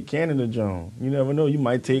might Nick Canada Jones. You never know. You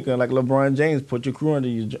might take her like LeBron James, put your crew under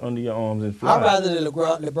your arms and fly. I'd rather the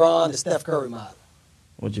LeBron the Steph Curry model.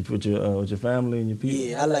 With your family and your people.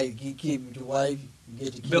 Yeah, I like keep your wife.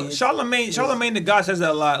 Get your kids. Charlamagne the God says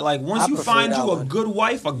that a lot. Like once you find you a good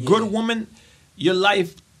wife, a good woman, your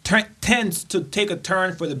life tends to take a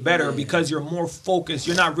turn for the better because you're more focused.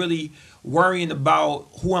 You're not really worrying about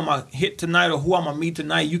who am I hit tonight or who I'm gonna meet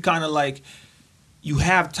tonight. You kind of like you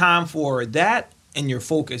have time for that and your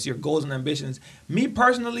focus, your goals and ambitions. Me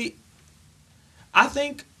personally, I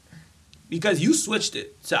think because you switched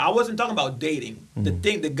it, so I wasn't talking about dating. The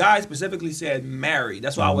guy specifically said marry.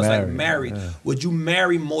 That's why I was like married. Yeah. Would you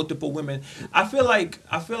marry multiple women? I feel like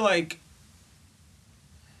I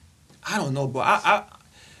don't know, but I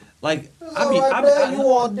you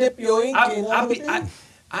want to dip your ink in.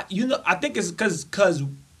 I think it's because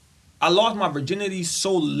I lost my virginity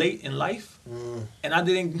so late in life, and I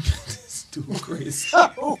didn't. This dude crazy.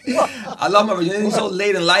 I lost my virginity so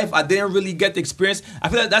late in life. I didn't really get the experience. I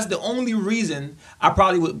feel like that's the only reason I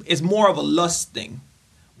probably would. It's more of a lust thing,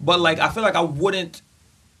 but like I feel like I wouldn't.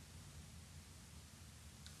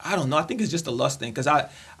 I don't know. I think it's just a lust thing because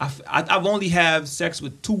I've only had sex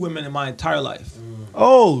with 2 women in my entire life.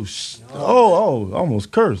 Almost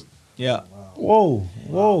cursed. Yeah. Whoa.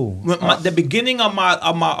 The beginning of my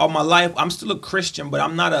life, I'm still a Christian, but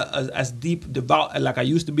I'm not as deep devout like I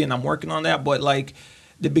used to be, and I'm working on that. But like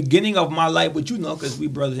the beginning of my life, which you know, because we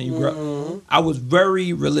brothers and you grew up, I was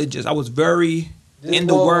very religious. I was very in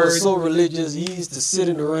the word. Was so religious, he used to sit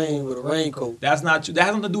in the rain with a raincoat. That's not true. That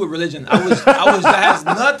has nothing to do with religion. That has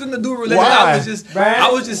nothing to do with religion. Why?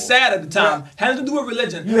 I was just sad at the time. Had nothing to do with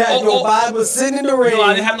religion. You had your Bible sitting in the rain. No,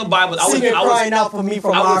 I didn't have no Bible. I was crying out for me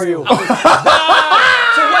from Mario. So what's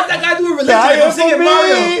that got to do with religion? I'm singing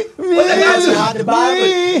Mario. What's that got to do with the Bible?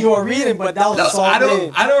 You were reading, but that was a song. I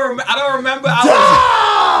don't remember.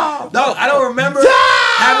 I don't remember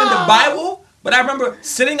having the Bible. But I remember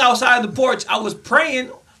sitting outside the porch. I was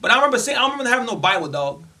praying, but I don't remember having no Bible,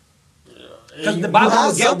 dog. Because the Bible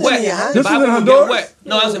would get wet. This was in Honduras?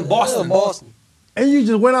 No, I was in Boston. And you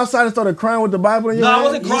just went outside and started crying with the Bible in your hand? No, I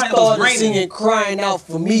wasn't crying. It was raining. Singing, crying out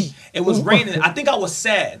for me. It was raining. I think I was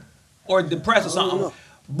sad or depressed or something.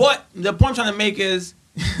 But the point I'm trying to make is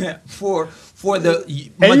for the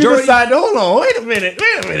majority. And you decided, hold on, wait a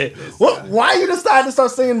minute. Why you decided to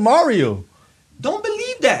start singing Mario? Don't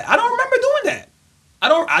believe that. I don't remember doing that.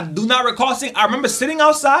 I do not recall singing. I remember sitting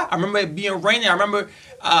outside. I remember it being raining. I remember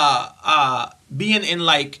being in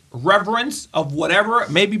like reverence of whatever,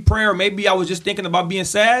 maybe prayer, maybe I was just thinking about being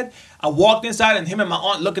sad. I walked inside and him and my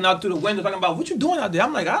aunt looking out through the window talking about, what you doing out there?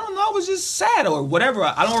 I'm like, I don't know. I was just sad or whatever.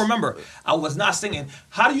 I don't remember. I was not singing.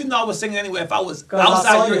 How do you know I was singing anyway if I was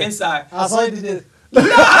outside, you're inside? I saw you did it.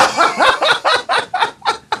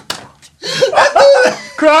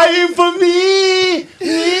 Crying for me.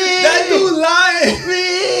 That dude lying.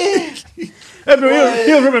 Me. He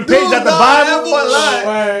was ripping pages at the Bible.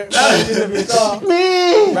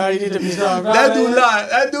 That dude lying.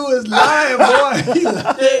 That dude is lying, boy. He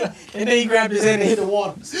lying. And then he grabbed his hand and hit the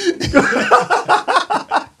water.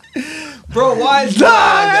 Bro, why is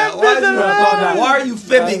that? Why are you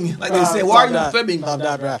fibbing? Like they say, why are you fibbing?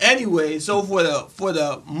 Anyway, so for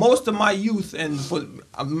the most of my youth and for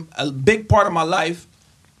a big part of my life,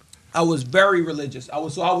 I was very religious. I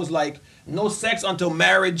was like, no sex until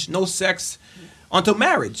marriage, no sex until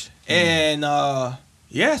marriage. And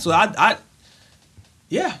yeah, so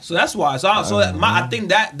so that's why. I think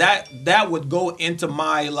that would go into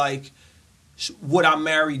my like, would I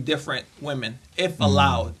marry different women if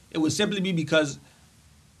allowed? It would simply be because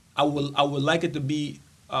I would like it to be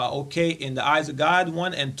okay in the eyes of God,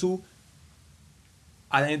 one, and two,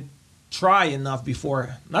 I didn't try enough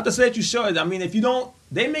before. Not to say that you should. I mean, if you don't,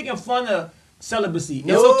 they making fun of celibacy.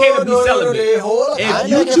 It's okay to be celibate. If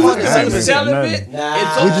you choose to be celibate,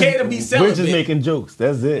 it's okay to be celibate. We're just making jokes.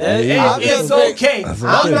 That's it. It's okay.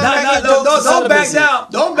 Don't back down.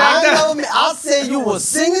 Don't back down. I said you were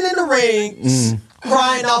singing in the rain,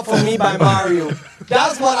 crying out for me by Mario.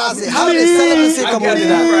 That's what I said. How did celibacy come into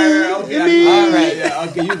that? All right. Yeah,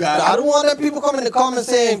 okay, you got it. I don't want that people coming in the comments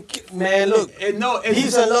saying, man, look,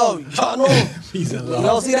 peace and love. Y'all know. Peace and love.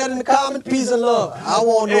 Y'all see that in the comments? Peace and love. I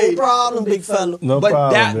want no problem, big fella. No but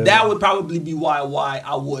problem, that would probably be why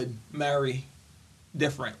I would marry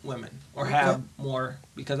different women or have more,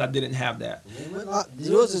 because I didn't have that.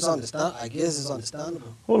 Yours is understandable. I guess it's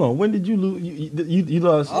understandable. Hold on. When did you lose? You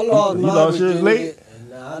lost. I lost you mine. lost yours late.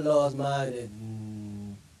 I lost mine at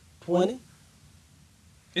 20.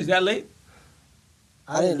 Is that late?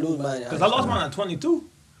 I didn't lose mine. Because I lost mine at 22.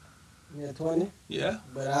 Yeah, 20. Yeah.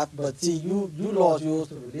 But see, you lost yours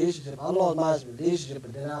to relationship. I lost mine to relationship,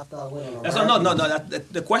 but then after I went on. That's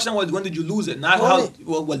the question was, when did you lose it? Not 20.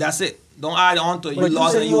 How. Well, that's it. Don't add on to it. You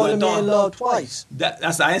lost it and you went on. Made love twice. I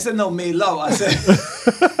didn't say no made love. I said.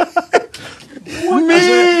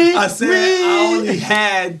 I said I only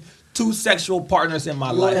had 2 sexual partners in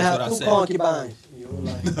my life. That's what I said. 2 concubines.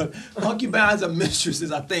 Concubines are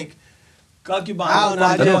mistresses, I think. Concubine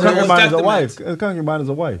is a wife. Concubine is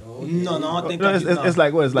a wife. No, I don't think it's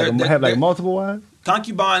like what? It's like have like multiple wives?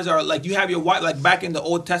 Concubines are like, you have your wife, like back in the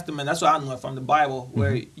Old Testament, that's what I know from the Bible,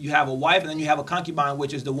 where you have a wife and then you have a concubine,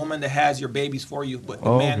 which is the woman that has your babies for you. But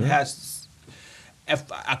the man has, if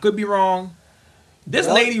I could be wrong, this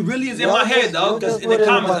lady really is in my head, though, because in the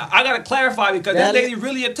comments, I got to clarify, because that lady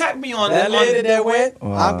really attacked me on that. That lady that went,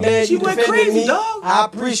 I'm glad she went crazy, me. dog. I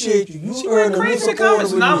appreciate you. She went crazy in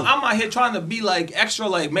comments, and I'm out here trying to be like extra,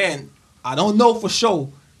 like, man, I don't know for sure,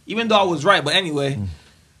 even though I was right. But anyway,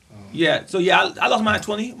 yeah. So yeah, I lost mine at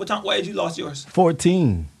 20. What age you lost yours?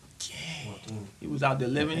 14. Yeah. You was out there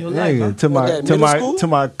living your life. Huh? To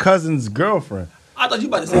my cousin's girlfriend. I thought you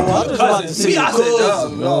about to say your cousin. See, I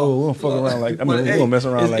said, no, we don't fuck around like. I mean, we don't mess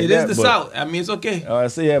around like that. It is the South. I mean, it's okay. I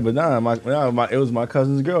say yeah, but it was my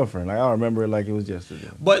cousin's girlfriend. Like, I remember it like it was yesterday.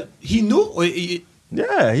 But he knew.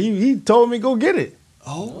 Yeah, he told me go get it.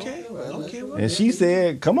 Okay. And she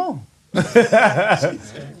said, "Come on." I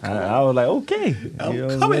was like, "Okay." You know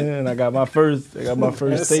what I'm saying? I got my first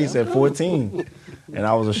taste at 14. And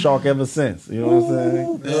I was a shark ever since. You know what I'm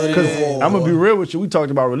saying? Because I'm going to be real with you. We talked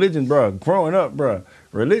about religion, bro. Growing up, bro.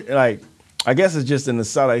 Like, I guess it's just in the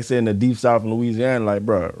South, like I said, in the deep South in Louisiana, like,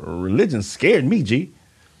 bro, religion scared me, G.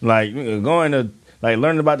 Like, going to, like,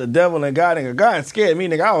 learning about the devil and God scared me,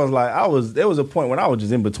 nigga. There was a point when I was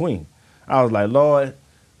just in between. I was like, Lord,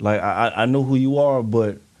 like, I know who you are,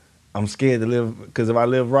 but I'm scared to live, because if I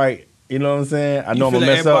live right, you know what I'm saying? I know I'm going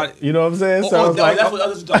to mess up. You know what I'm saying? So that's what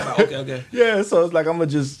others are talking about. Okay. Yeah, so it's like I'm going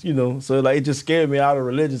to just, so like it just scared me out of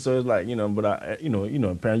religion. So it's like, but I,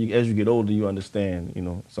 apparently as you get older, you understand,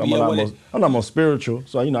 So I'm not more spiritual.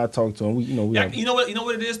 So, I talk to him. You know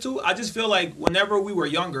what it is too? I just feel like whenever we were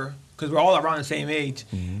younger, because we're all around the same age,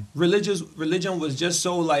 religion was just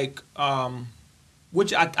so like,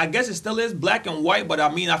 which I guess it still is black and white, but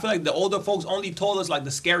I mean, I feel like the older folks only told us like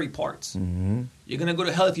the scary parts. Mm-hmm. You're going to go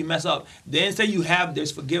to hell if you mess up. They didn't say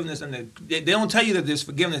there's forgiveness, and they don't tell you that there's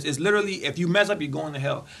forgiveness. It's literally, if you mess up, you're going to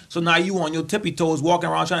hell. So now you on your tippy toes walking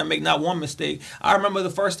around trying to make not one mistake. I remember the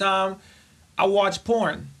first time I watched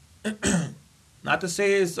porn. Not to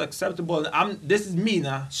say it's acceptable. This is me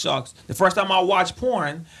now, shucks. The first time I watched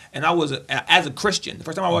porn, and I was as a Christian. The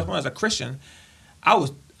first time I watched porn as a Christian,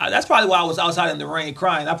 that's probably why I was outside in the rain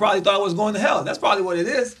crying. I probably thought I was going to hell. That's probably what it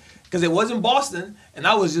is. Because it was in Boston, and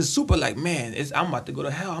I was just super like, man, I'm about to go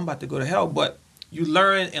to hell. But you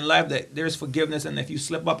learn in life that there's forgiveness, and if you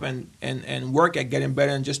slip up and work at getting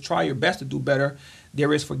better and just try your best to do better,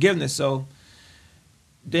 there is forgiveness. So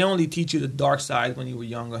they only teach you the dark side when you were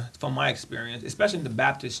younger, from my experience, especially in the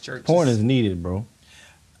Baptist church. Porn is needed, bro.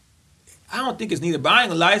 I don't think it's needed, but I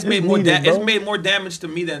ain't gonna lie. It's made more damage to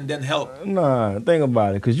me than help. Nah, think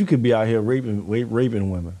about it, because you could be out here raping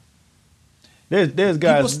women. There's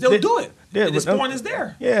guys people still do it. This porn is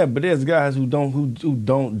there. Yeah, but there's guys who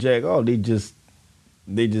don't jack off. They just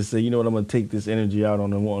say, you know what, I'm gonna take this energy out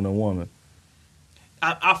on a woman.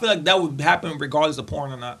 I feel like that would happen regardless of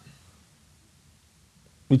porn or not.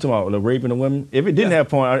 You talking about the raping of women? If it didn't have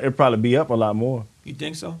porn, it'd probably be up a lot more. You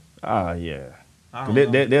think so? Yeah. I don't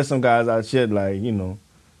know. There's some guys out here like, you know,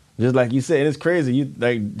 just like you said, and it's crazy. You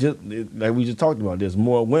like we just talked about. There's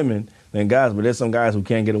more women than guys, but there's some guys who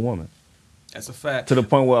can't get a woman. That's a fact. To the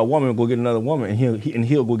point where a woman will go get another woman, and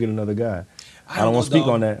he'll go get another guy. I don't want to speak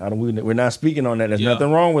on that. We're not speaking on that. There's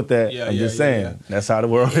nothing wrong with that. I'm just saying that's how the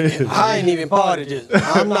world is. I ain't even part of this.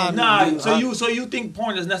 I'm not. Nah. So you think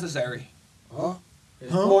porn is necessary? Huh?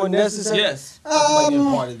 It's more necessary. Yes. That's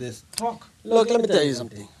part of this talk. Look, let me tell you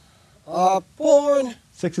something. Porn.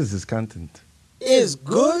 Sex is content. Is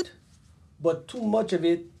good, but too much of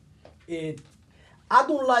it. I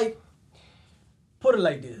don't like. Put it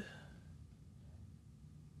like this.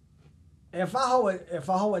 If I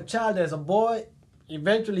hold a child as a boy,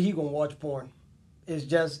 eventually he gonna watch porn. It's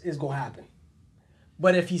gonna happen.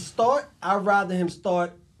 But if he start, I'd rather him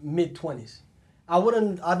start mid-20s. I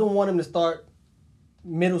don't want him to start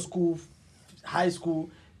middle school, high school,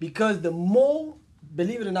 because the more,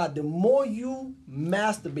 believe it or not, the more you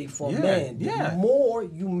masturbate for a man, the more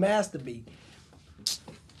you masturbate.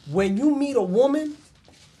 When you meet a woman,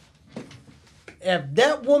 if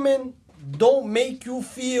that woman don't make you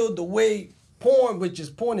feel the way porn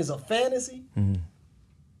is a fantasy,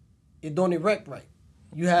 it don't erect right.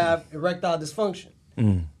 You have erectile dysfunction.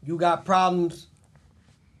 You got problems,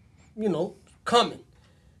 coming.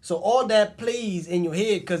 So all that plays in your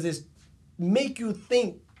head because it's make you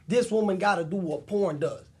think this woman got to do what porn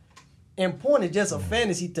does. And porn is just a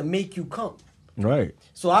fantasy to make you come. Right.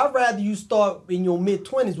 So I'd rather you start in your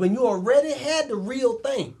mid-20s when you already had the real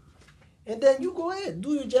thing. And then you go ahead,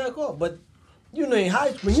 do your jack off. But, in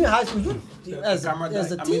high school, as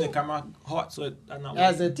a teen, the camera hot, so I'm not.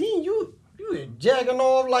 As a teen, you jacking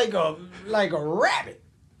off like a rabbit.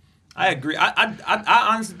 I agree. I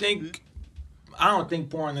honestly think I don't think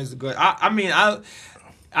porn is good. I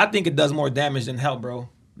think it does more damage than help, bro.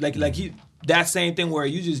 That same thing where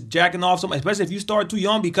you just jacking off so much, especially if you start too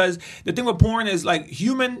young. Because the thing with porn is like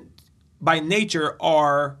human by nature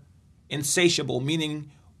are insatiable, meaning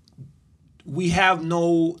we have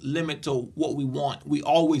no limit to what we want. We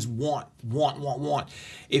always want.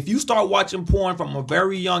 If you start watching porn from a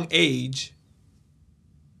very young age,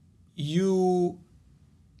 you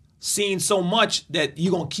seen so much that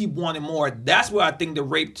you're going to keep wanting more. That's where I think the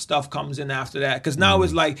rape stuff comes in after that. Because now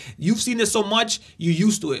it's like, you've seen this so much, you're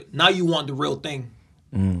used to it. Now you want the real thing.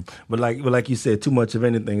 But like you said, too much of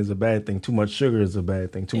anything is a bad thing. Too much sugar is a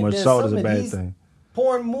bad thing. Too much salt is a bad thing.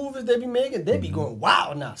 Porn movies they be making, they be going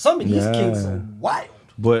wild now. Some of these kids are wild.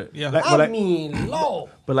 But Lord.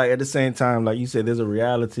 But like at the same time, like you said, there's a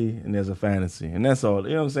reality and there's a fantasy, and that's all.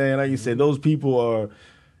 You know what I'm saying? Like you said, those people are,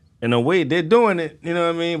 in a way, they're doing it. You know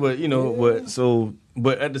what I mean? But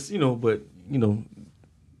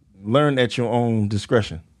learn at your own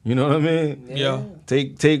discretion. You know what I mean? Yeah.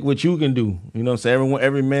 Take what you can do. You know what I'm saying?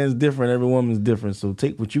 Every man's different. Every woman's different. So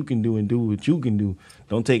take what you can do and do what you can do.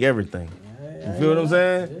 Don't take everything. You feel what I'm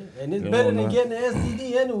saying? Yeah. And it's better than getting an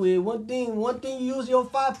STD anyway. One thing you use your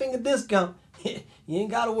 5-finger discount. You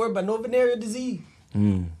ain't got to worry about no venereal disease.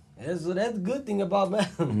 That's a good thing about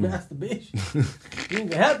masturbation. You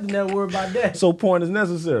ain't have to never worry about that. So porn is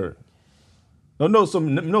necessary.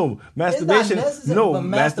 Masturbation.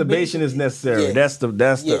 Masturbation is necessary. Yeah. That's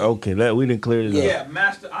the okay. We didn't clear it up. Yeah,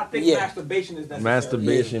 I think masturbation is necessary.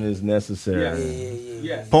 Masturbation is necessary.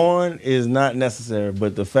 Yeah. Porn is not necessary,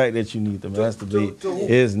 but the fact that you need to masturbate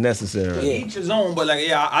is necessary. Each his own, but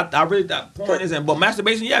I really thought porn isn't. But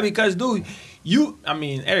masturbation, because dude,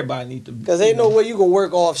 everybody need to. Because ain't no way you gonna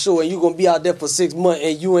work offshore and you gonna be out there for 6 months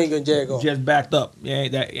and you ain't gonna jack off. Just backed up.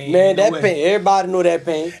 Pain. Everybody know that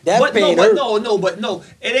pain. Pain hurt. No,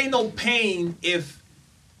 it ain't no pain if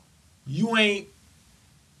you ain't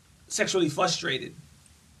sexually frustrated.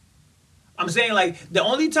 I'm saying the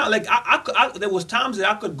only time I there was times that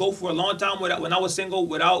I could go for a long time when I was single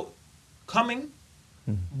without coming,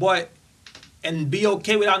 and be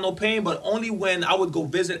okay without no pain, but only when I would go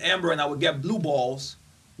visit Amber and I would get blue balls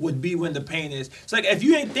would be when the pain is. It's like if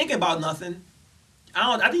you ain't thinking about nothing,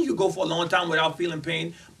 I think you could go for a long time without feeling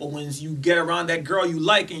pain, but when you get around that girl you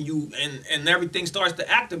like and everything starts to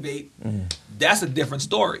activate, that's a different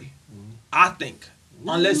story. I think.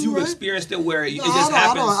 Unless you've experienced it where it just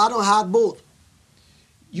happens. I don't have both.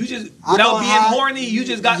 You just without being horny, you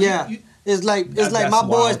just got it's like my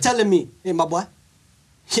boy's telling me, hey my boy,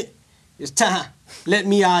 it's time. Let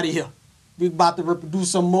me out of here. We about to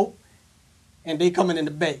reproduce some more. And they coming in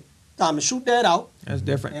the bay. Time to shoot that out. That's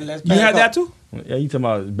different. And let's you had that too? Yeah, you talking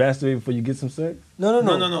about masturbating before you get some sex?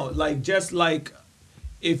 No. Like just like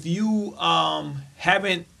if you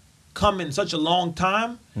haven't come in such a long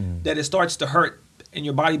time that it starts to hurt and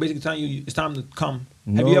your body basically telling you it's time to come.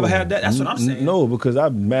 Have you ever had that? That's what I'm saying. No, because I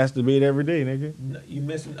masturbate every day, nigga. No, you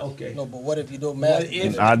missing? Okay. No, but what if you don't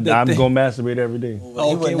masturbate? I'm gonna masturbate every day.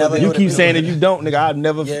 Okay, You keep saying if you don't, nigga. I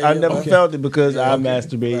never felt it because I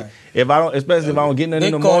masturbate. Right. If I don't, especially if I don't get nothing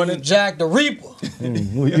in the call morning. you Jack the Reaper.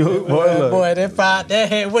 Boy, that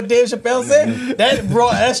hand. What Dave Chappelle said?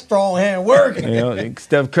 That strong hand working. you know,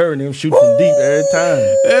 Steph Curry and them shoot from deep every time.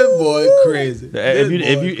 That boy crazy.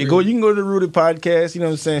 If you can go to the Rooted Podcast. You know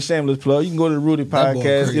what I'm saying? Shameless plug. You can go to the Rooted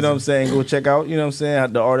Podcast. You know what I'm saying? Go check out. You know what I'm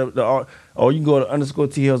saying? The art. Or you can go to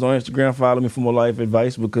 _T Hills on Instagram. Follow me for more life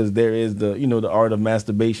advice because there is the art of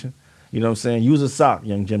masturbation. You know what I'm saying? Use a sock,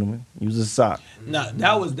 young gentlemen. Use a sock. Nah,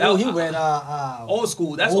 that was he went old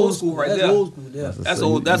school. That's old school right there. Old school, yeah. That's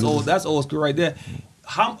old school right there.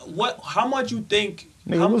 How much you think?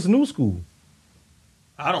 Nigga, what's new school?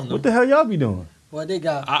 I don't know. What the hell y'all be doing? Well, they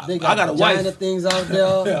got I got a vagina wife. things out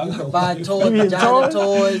there. Yeah, You can buy toys, You get vagina toys?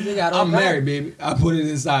 toys. They got all I'm kinds. married, baby. I put it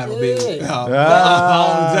inside, my baby. Yeah.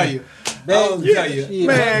 I don't tell you. Baby, I don't tell you. shit.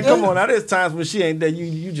 Man, come on. Now there's times when she ain't there.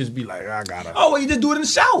 You just be like, I gotta. Oh, well, you just do it in the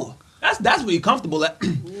shower. That's where you're comfortable at.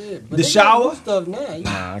 Yeah, but The they shower? got new stuff now.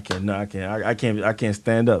 Nah, I can't. No, I can't. I can't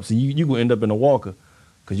stand up. So you gonna end up in a walker,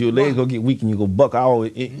 cause your legs go get weak and you go buck. I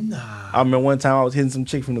remember one time I was hitting some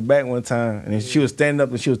chick from the back one time, and she was standing up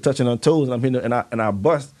and she was touching her toes, and I'm hitting her, and I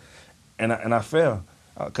bust, and I fell.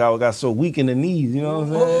 Cause I got so weak in the knees. You know what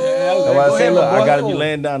I'm saying? That's why I say, look, I gotta be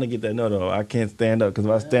laying down to get that. No, I can't stand up, cause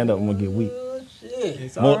if I stand up, I'm gonna get weak. Oh, shit.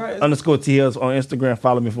 It's all right. _TLs on Instagram.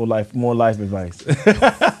 Follow me for more life advice.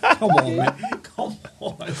 Come on, man. Come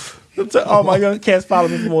on. All my young cats follow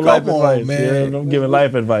me for more life Come on, advice. man. Yeah, I'm giving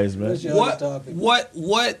life advice, man. What's your other topic?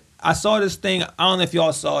 What? I saw this thing. I don't know if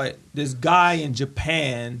y'all saw it. This guy in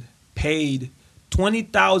Japan paid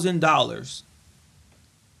 $20,000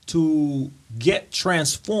 to get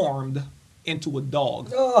transformed into a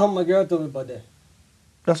dog. Oh, my girl told me about that.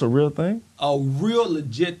 That's a real thing. A real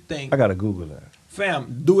legit thing. I gotta Google that.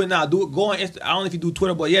 Fam, do it now. Do it. Go on Insta. I don't know if you do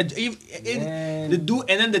Twitter, but yeah, the dude,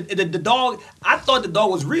 and then the dog. I thought the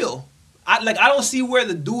dog was real. I don't see where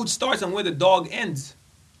the dude starts and where the dog ends.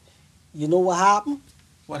 You know what happened?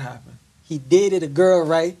 What happened? He dated a girl,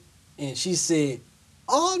 right? And she said,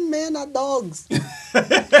 all men are dogs.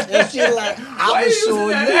 And she like, I will show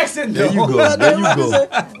you. Accent, There you though? go. There you go.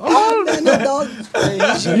 All men are dogs.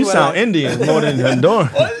 And You sound Indian more than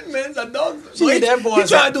Honduran. All men's are dogs. See, that boy He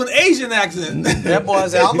trying to do an Asian accent. That boy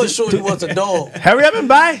said, I'm going to show you what's a dog. Hurry up and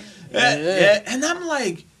buy. Yeah. And I'm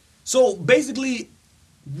like, so basically,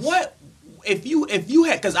 what if you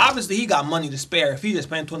had? Because obviously he got money to spare. If he just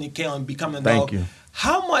spent $20K on becoming a dog, Thank you.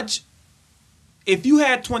 how much? If you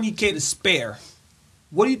had $20K to spare,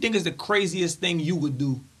 what do you think is the craziest thing you would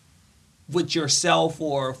do with yourself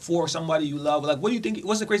or for somebody you love? Like, what do you think?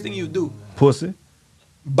 What's the craziest thing you would do? Pussy.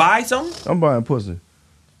 Buy something? I'm buying pussy.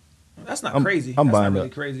 That's not I'm- crazy. I'm That's buying not really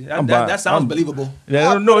that. crazy. I'm That buying- sounds I'm- believable.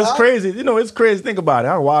 Yeah, no, it's crazy. You know, it's crazy. Think about it.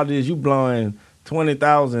 How wild it is you blowing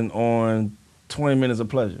 20,000 on 20 minutes of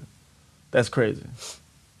pleasure. That's crazy.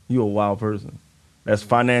 You a wild person. That's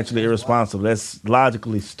financially irresponsible. That's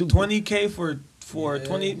logically stupid. 20K for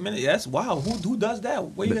 20 minutes. That's wow. Who does that?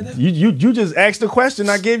 Where you get that? You just asked the question.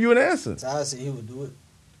 I gave you an answer. So I said he would do it.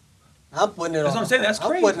 I'm putting it on. That's what I'm saying. That's I'm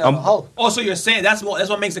crazy. putting it on the hoe. Oh, so you're saying that's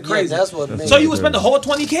what makes it Yeah, crazy. that's what makes So it you would spend the whole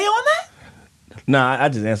 20K on that? Nah, I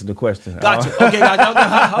just answered the question. Gotcha. Okay,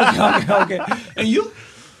 gotcha. Okay. And you?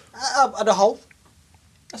 The hoe.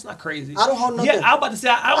 That's not crazy. I don't hold nothing. Yeah, I'm about to say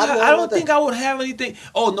I don't don't nothing. think I would have anything.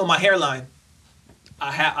 Oh no, my hairline.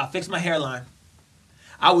 I fixed my hairline.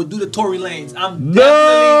 I would do the Tory Lanes. I'm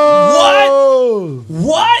definitely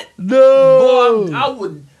what? No. Boy, I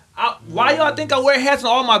would. Why y'all think I wear hats in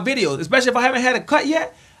all my videos, especially if I haven't had a cut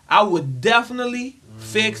yet? I would definitely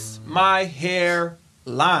fix my hair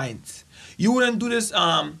lines. You wouldn't do this.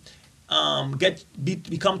 Become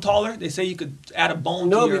taller. They say you could add a bone.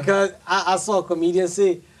 No, to your, because I saw a comedian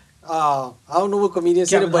say, I don't know what comedian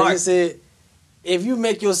said Kevin it, but Hart. he said, if you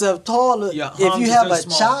make yourself taller, Your if you arms have are a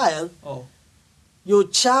still small. child, Oh, your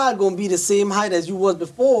child gonna be the same height as you was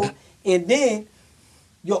before, and then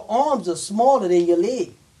your arms are smaller than your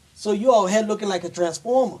leg. So you all head looking like a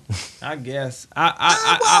transformer. I guess.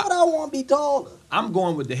 Why would I want to be taller? I'm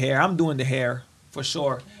going with the hair. I'm doing the hair for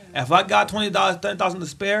sure. If I got $20, $10,000 to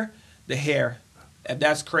spare, the hair. If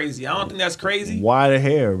that's crazy, I don't think that's crazy. Why the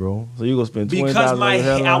hair, bro? So you gonna spend 20,000 Because my on your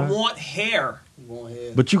hair, I hairline? want hair, You want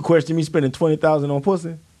hair? But you question me spending 20,000 on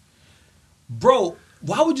pussy? bro.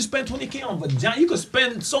 Why would you spend $20K on vagina? You could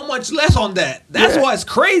spend so much less on that. That's why it's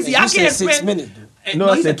crazy. I You said can't 6 spend. minutes, dude. No,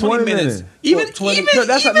 I said 20 minutes. Even 20 even No,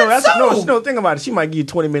 that's even not, no. so. No, think about it. She might give you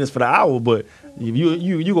 20 minutes for the hour, but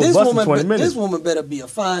you go This bust in woman, 20 minutes. this woman better be a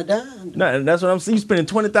fine dime. No, that's what I'm saying. You spending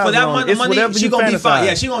For $20,000 that on it. It's money, whatever she you gonna be fine. fantasize.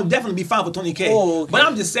 Yeah, she gonna definitely be fine for 20K. Oh, okay. But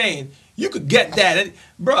I'm just saying, you could get that, and,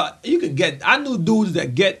 bro. You could get. I knew dudes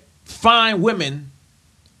that get fine women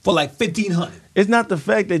for like 1,500. It's not the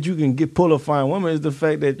fact that you can pull a fine woman. It's the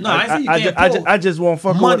fact that No, I ain't say you can't pull I just won't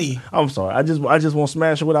fuck money. Her. I'm sorry. I just won't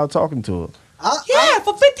smash her without talking to her. Yeah,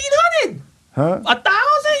 for 1,500. Huh? 1,000.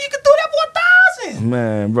 You can do that for 1,000.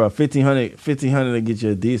 Man, bro, 1,500 to get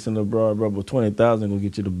you a decent abroad, bro, but 20,000 gonna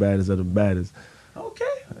get you the baddest of the baddest. Okay.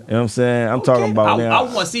 You know what I'm saying? I'm talking about I now.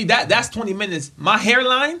 want to see that. That's 20 minutes. My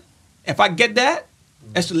hairline, if I get that,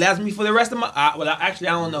 it should last me for the rest of my. Actually,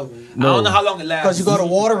 I don't know. I don't know how long it lasts. Because you gotta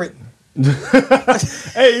water it.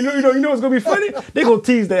 Hey, you know what's gonna be funny? They gonna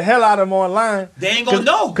tease the hell out of them online. They ain't gonna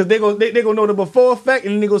know. Cause they gonna know the before effect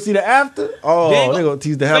and then they gonna see the after. Oh, they gonna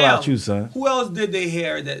tease the hell out you, son. Who else did their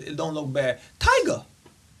hair that it don't look bad? Tiger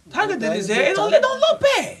did his hair. It don't look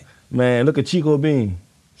bad. Man, look at Chico Bean.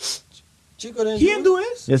 Chico didn't He didn't do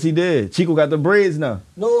his. Yes, he did. Chico got the braids now.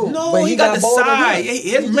 No, He got the bald side. head. His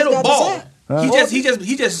He middle just got the bald. side.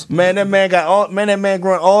 He just. Man, that man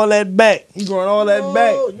growing all that back. He growing all that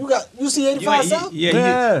back. You see 85 South?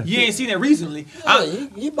 Yeah. You ain't seen it recently.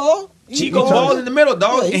 He bald. Chico bald in the middle,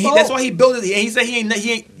 dog, Yeah, he and that's bald. why he built it. And he said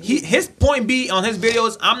his point B on his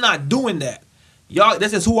videos. I'm not doing that. Y'all,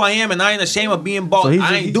 this is who I am, and I ain't ashamed of being bald.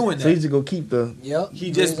 I ain't doing that. So he's just gonna keep the. Yep.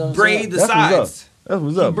 He just Braids on braid the side. sides. That's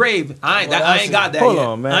what's He up. brave. I ain't got that Hold yet.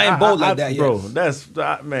 on, man. I ain't bold like that yet. Bro,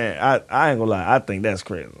 I ain't gonna lie. I think that's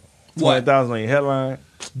crazy. What? 20,000 on your headline.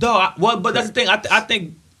 Dog, but that's the thing. I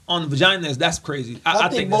think on vaginas, that's crazy. I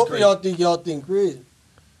think that's both crazy. of y'all think crazy.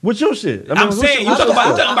 What's your shit? I mean, I'm what's saying, your- you talking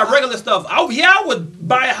about regular stuff. I would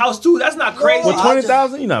buy a house too. That's not crazy. With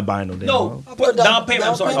 20,000, you're not buying no damn No, house. put down payment.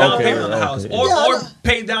 I'm sorry, down payment on the house, okay. or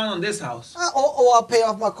pay down on this house. I pay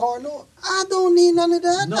off my car. No, I don't need none of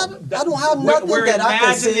that. No, I don't have nothing we're that I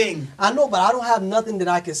can say. imagining. I know, but I don't have nothing that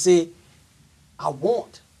I can say I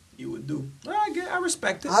want. You would do. I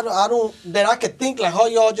respect it. I don't that I could think like how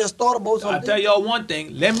y'all just thought about So I something. tell y'all one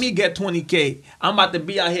thing. Let me get 20K. I'm about to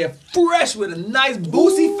be out here fresh with a nice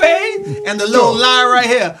boosie fade and the little line right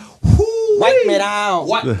here. Wipe me down.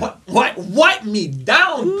 Wipe me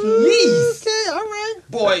down, please. Okay, all right.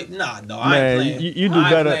 Boy, nah, no, I ain't Man, playing. you do I ain't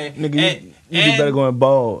better, playing. nigga. You do better going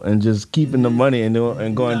bald and just keeping the money and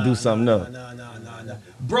going and do something else. Nah.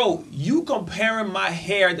 Bro, you comparing my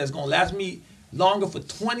hair that's gonna last me longer for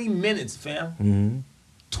 20 minutes, fam. Mm-hmm.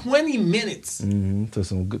 20 minutes. Mm-hmm.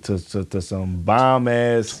 To some bomb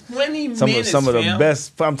ass. 20 minutes. Some of the fam.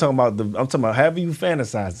 best. I'm talking about however you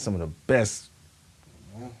fantasize. Some of the best.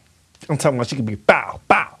 I'm talking about she could be bow,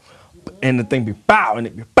 and the thing be bow, and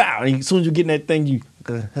it be bow, and as soon as you get in that thing, you.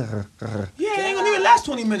 Yeah, it ain't gonna even last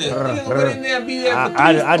 20 minutes. They gonna go in there and be there for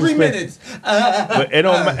I three just minutes. But it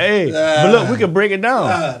don't. Hey, but look, we can break it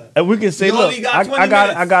down, and we can say, You look, only got I 20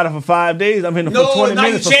 got it for 5 days. I'm hitting it No, for 20 now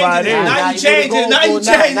minutes you for 5 changing it. days. Now you Now changing it. Now you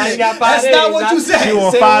changing now you it. got 5 That's not days. what you said. She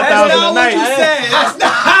want That's 5,000 not a what night. you said. That's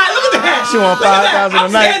not. Look at that. She want Look at that. 5,000 a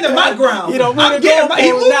I'm night. standing my ground. You don't move I'm the getting my. He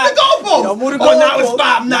goalpost. moved the You goalpost. don't move the Oh, now it's goalpost.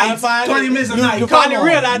 5 Now nights. it's 5 20 minutes a night. You Come finally on.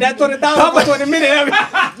 realize that 20,000 for 20 minutes.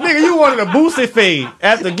 Nigga, you wanted a boosted fade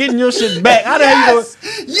after getting your shit back. How the hell you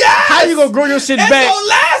Yes. How you gonna grow your shit It's back gonna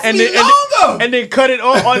last me longer. and then cut it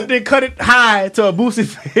on then cut it high to a boosted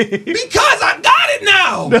fade? Because I got it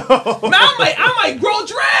now. No. Man, I might grow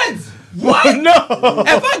dreads. What? No.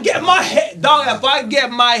 If I get my hair, dog, if I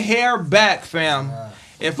get my hair back, fam.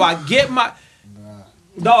 If I get my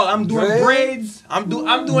dog, I'm doing Dread? braids. I'm doing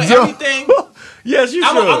everything. Yes, you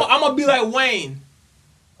I'm should. gonna be like Wayne,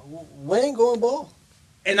 Wayne going ball.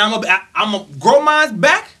 and I'm gonna grow mine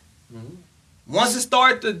back. Once it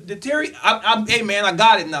starts to deteriorate, hey man, I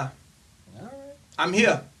got it now. All right. I'm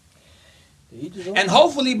here, And and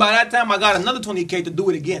hopefully by that time I got another 20K to do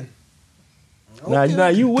it again. Now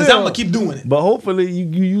you will. Cause I'm gonna keep doing it. But hopefully you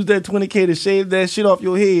use that 20K to shave that shit off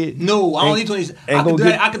your head. No, I don't need 20. I can do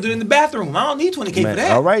that. I can do it in the bathroom. I don't need 20K for Man,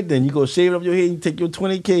 that. all right, then you go shave it off your head. You take your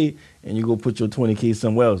 20K and you go put your 20K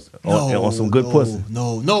somewhere else on some good pussy.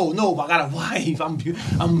 No. I got a wife.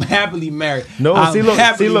 I'm happily married. No, I'm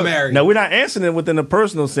happily look. married. Now we're not answering it within a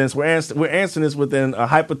personal sense. We're answering this within a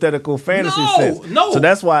hypothetical fantasy sense. No. So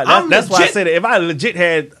that's why I'm that's why I legit- said it. If I legit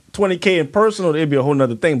had 20K in personal, it'd be a whole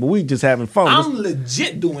nother thing. But we just having fun. I'm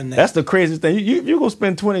legit doing that. That's the craziest thing. You gonna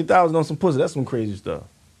spend 20,000 on some pussy? That's some crazy stuff.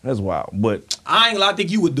 That's wild. But I ain't gonna think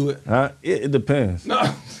you would do it. it depends. No.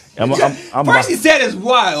 I'm First he said it's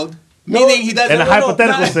wild, meaning he doesn't. in a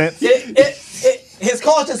hypothetical sense. his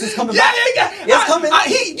conscience is coming back. It's coming.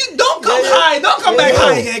 You don't come high. Don't come back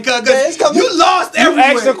high again, because you lost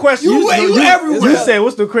everywhere. You asked a question. You everywhere. You said,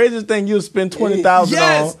 what's the craziest thing you'll spend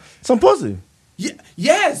 $20,000 on? Some pussy.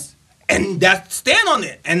 Yes. And stand on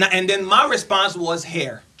it. And then my response was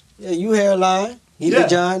hair. Yeah, you hairline. He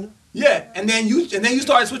vagina. Yeah, and then you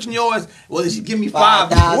started switching yours. Well, she give me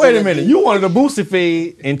 $5. Wait a minute, you wanted a Boosie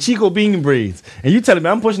fade and Chico bean braids, and you telling me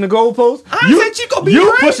I'm pushing the goalpost? I said Chico bean braids.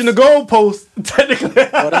 You pushing the goalpost technically.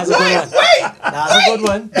 Oh, that's a good one. That's a good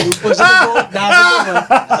one. You pushing the goal.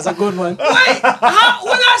 That's a good one. Wait, when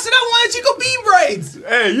I said I wanted Chico bean braids?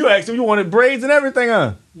 Hey, you asked him you wanted braids and everything,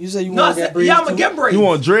 huh? You said you want to get braids. Yeah, I'm gonna get braids. You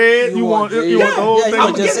want dread? You want the whole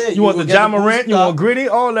thing? You want the Ja Morant? You want gritty?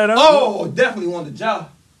 All that? Oh, definitely want the Ja.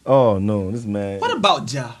 Oh no, this man. What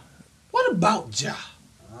about Ja? I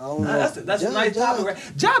don't know. That's a nice topic, right?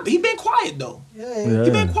 Ja, he been quiet though. Yeah. He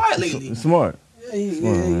been quiet lately. Smart. Yeah, he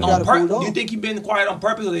got do you think he been quiet on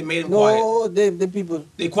purpose, or they made him quiet? No, the people.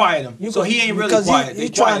 They quiet him. So he ain't really quiet. He's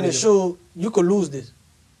trying to show you could lose this.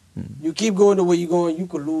 You keep going the way you're going, you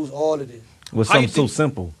could lose all of this. With something so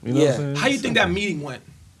simple. You know what I'm saying? How you think that meeting went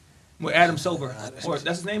with Adam Silver? Or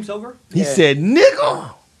that's his name, Silver? He said,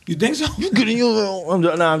 "Nigga." You think so? You getting your? I'm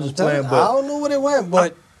just playing. But I don't know where it went,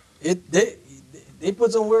 but they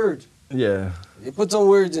put some words. Yeah. They put some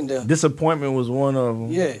words in there. Disappointment was one of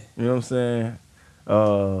them. Yeah. You know what I'm saying?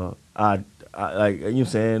 I like you know what I'm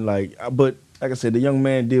saying, but like I said, the young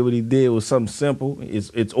man did what he did. It was something simple.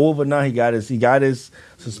 It's over now. He got his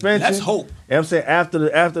suspension. Let's hope. You know what I'm saying?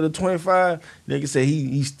 After the 25, they can say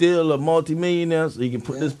he's still a multimillionaire, so he can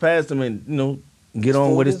put this past him and get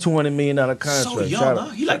on with his $200 million contract. So young, huh?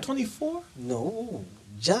 He like 24? No.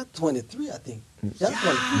 Ja 23, I think. Ja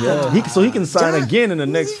 23. Yeah. So he can sign again in the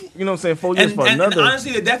next, 4 years for another. And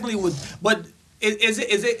honestly, it definitely would. But is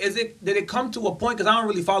it? Did it come to a point? Because I don't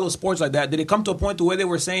really follow sports like that. Did it come to a point to where they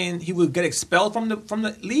were saying he would get expelled from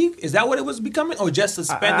the league? Is that what it was becoming, or just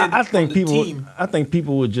suspended? I think team? I think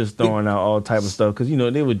people were just throwing out all type of stuff because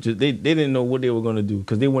they would just they didn't know what they were going to do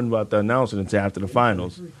because they weren't about to announce it until after the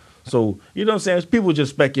finals. So, you know what I'm saying? People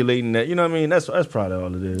just speculating that, you know what I mean? That's probably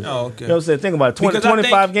all it is. Oh, okay. You know what I'm saying? Think about it.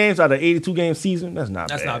 25 games out of 82-game season, that's not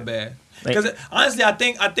bad. That's not bad. Because honestly, I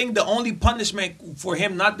think the only punishment for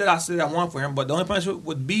him, not that I said I want for him, but the only punishment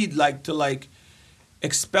would be to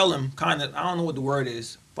expel him, kind of. I don't know what the word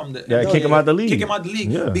is from the. Yeah, kick him out the league. Kick him out the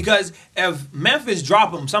league. Yeah. Because if Memphis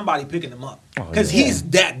drop him, somebody picking him up. Because he's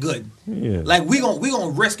that good. Yeah. Like we gonna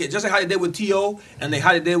risk it, just like how they did with T.O. and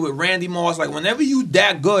how they did with Randy Moss. Like whenever you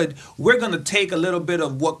that good, we're gonna take a little bit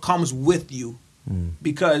of what comes with you,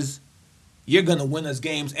 because you're gonna win us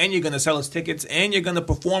games and you're gonna sell us tickets and you're gonna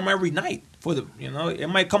perform every night for the. It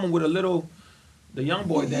might come with a little. The young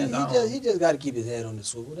boy he just got to keep his head on the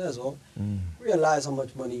swivel. That's all. Realize how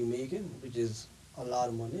much money you're making, which is a lot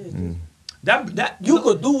of money. That you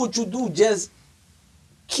could do what you do, just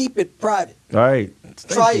keep it private. All right.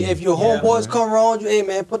 Try it. If your homeboys come around you, hey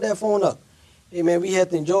man, put that phone up. Hey man, we have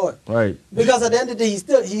to enjoy it. Right. Because at the end of the day,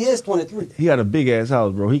 he is 23. He got a big ass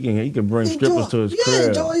house, bro. He can bring strippers to his crib.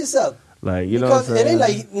 Enjoy yourself. Like you know what I'm saying? It ain't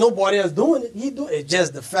like nobody else doing it. He do it. It's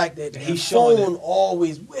just the fact that his phone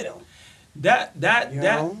always with him.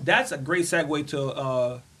 That's a great segue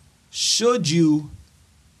to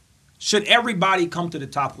should everybody come to the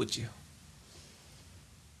top with you?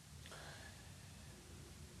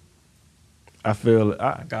 I feel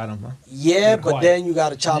I got him, huh? Yeah, but then you got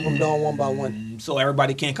to chop them down one by one. So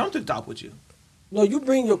everybody can't come to the top with you. No, you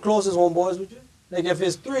bring your closest homeboys with you. Like if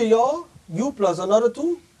it's 3 of y'all, you plus another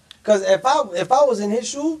 2. Because if I was in his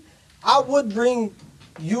shoes, I would bring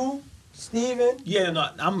you, Steven. Yeah, no,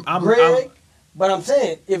 I'm Greg. But I'm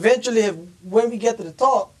saying, eventually, when we get to the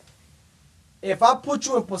top, if I put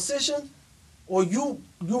you in position, or you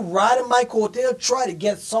riding my coattail, try to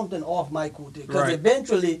get something off my coattail. Because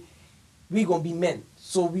eventually, we going to be men.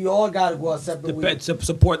 So we all got to go our separate ways.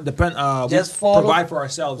 Just provide for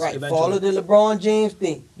ourselves. Right, eventually. Follow the LeBron James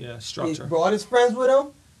thing. Yeah, structure. He brought his friends with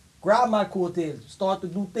him, grab my coattail, start to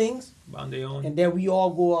do things, on their own. And then we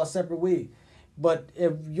all go our separate ways. But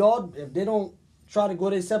if they don't try to go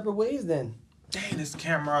their separate ways, then... Dang, this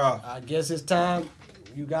camera. I guess it's time.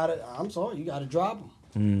 You got to drop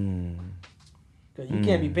them. Because you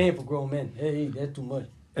can't be paying for grown men. Hey, that's too much.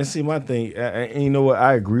 And see, my thing, and you know what?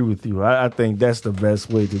 I agree with you. I think that's the best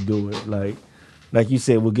way to do it. Like you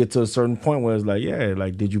said, we'll get to a certain point where it's like, yeah,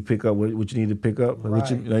 like, did you pick up what you need to pick up? Right.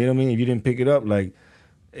 You know what I mean? If you didn't pick it up, like,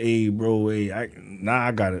 hey, bro, I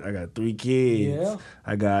got it. I got 3 kids. Yeah.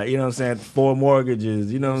 I got, you know what I'm saying, 4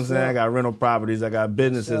 mortgages. You know what I'm saying? I got rental properties. I got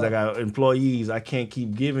businesses. I got employees. I can't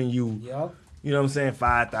keep giving you You know what I'm saying?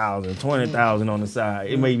 5,000, 20,000 on the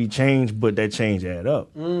side. It may be change, but that change add up.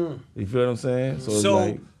 You feel what I'm saying? So it's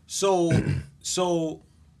like,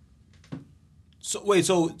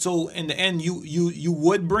 so in the end, you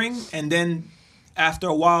would bring, and then after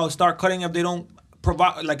a while start cutting if they don't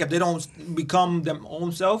provide, like if they don't become their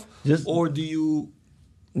own self, or do you?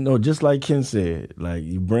 No, just like Ken said, like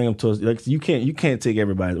you bring them to us. Like you can't take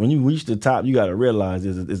everybody. When you reach the top, you got to realize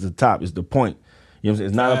it's the top, it's the point. You know what I'm saying?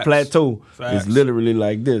 It's not a plateau. Facts. It's literally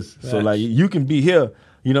like this. Facts. So like you can be here.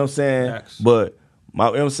 You know what I'm saying? Facts. But you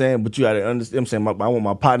know what I'm saying? But you got to understand. I'm saying I want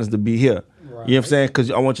my partners to be here. Right. You know what I'm saying?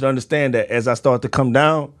 Because I want you to understand that as I start to come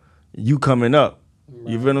down, you coming up.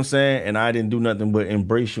 Right. You feel what I'm saying? And I didn't do nothing but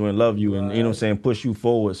embrace you and love you and, you know what I'm saying, push you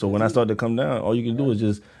forward. So when I start to come down, all you can do is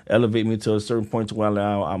just elevate me to a certain point to where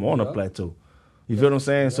I'm on a plateau. You feel what I'm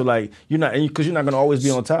saying? So like you're not going to always be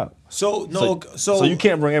on top. So you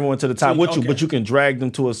can't bring everyone to the top with you, but you can drag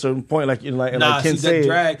them to a certain point, like Ken said.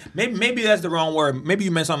 Drag. Maybe that's the wrong word. Maybe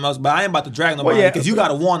you meant something else, but I ain't about to drag nobody because you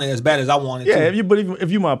gotta want it as bad as I want it. Yeah, too.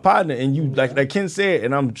 if you my partner and you like Ken said,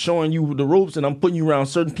 and I'm showing you the ropes and I'm putting you around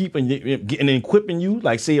certain people and equipping you,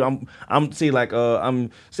 like say when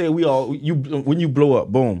you blow up,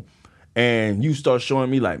 boom. And you start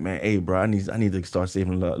showing me like, man, hey, bro, I need to start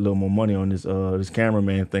saving a little more money on this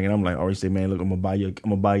cameraman thing. And I'm like, already say, man, look, I'm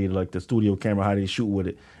gonna buy you like the studio camera, how they shoot with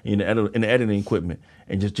it, in the editing equipment,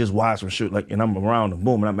 and just watch them shoot. Like, and I'm around them,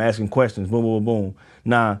 boom, and I'm asking questions, boom, boom, boom.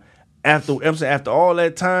 Now, after all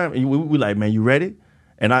that time, we like, man, you ready?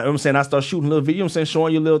 And I start shooting little videos, you know what I'm saying,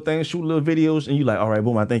 showing you little things, shooting little videos, and you like, all right,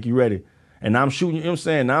 boom, I think you ready. And I'm shooting, you know what I'm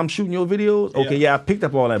saying? Now I'm shooting your videos. Okay, yeah, I picked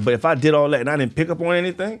up all that. But if I did all that and I didn't pick up on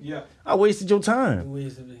anything, I wasted your time.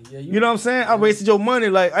 You know what I'm saying? I wasted your money.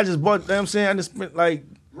 Like, I just bought, you know what I'm saying? I just spent like...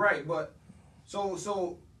 Right, but...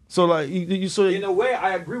 So like, in a way,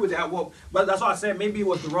 I agree with that. Well, but that's why I said maybe it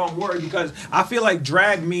was the wrong word, because I feel like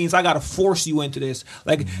drag means I got to force you into this.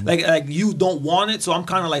 Like you don't want it, so I'm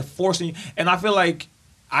kind of like forcing you. And I feel like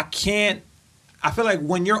I feel like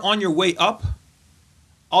when you're on your way up...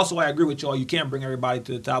 Also, I agree with y'all. You can't bring everybody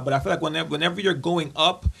to the top. But I feel like whenever you're going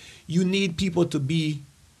up, you need people to be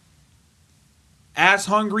as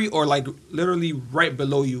hungry or like literally right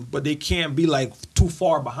below you. But they can't be like too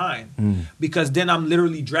far behind. Because then I'm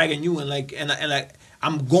literally dragging you and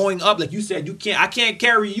I'm going up. Like you said, I can't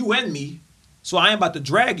carry you and me. So I am about to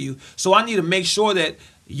drag you. So I need to make sure that,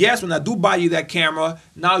 yes, when I do buy you that camera,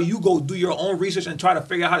 now you go do your own research and try to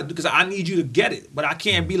figure out how to do it. Because I need you to get it. But I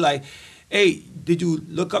can't be like, hey, did you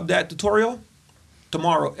look up that tutorial?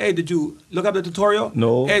 Tomorrow. Hey, did you look up the tutorial?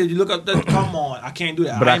 No. Hey, did you look up that? Come on. I can't do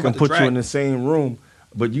that. But I can put you in the same room.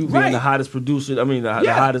 But you being the hottest producer,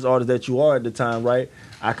 the hottest artist that you are at the time, right?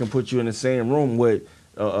 I can put you in the same room with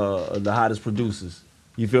the hottest producers.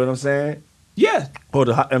 You feel what I'm saying? Yeah.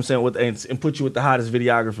 Or I'm saying and put you with the hottest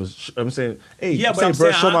videographers. I'm saying, hey, yeah, but I'm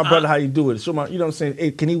saying, show my brother how you do it. Show my, you know what I'm saying?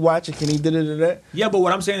 Hey, can he watch it? Can he do that? Yeah, but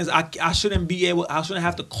what I'm saying is I shouldn't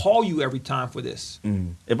have to call you every time for this.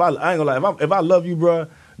 If I ain't gonna lie, if I love you, bro,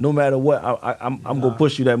 no matter what, I'm gonna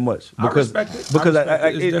push you that much because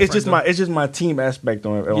it's just my team aspect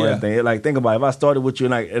on everything. Like think about it, if I started with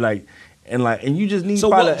you and you just need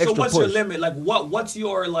probably extra push. So what's your limit? Like what's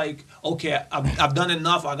your like? Okay, I've done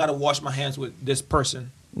enough. I gotta wash my hands with this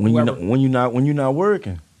person. When you're not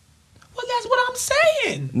working. Well, that's what I'm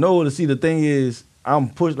saying. No, see the thing is, I'm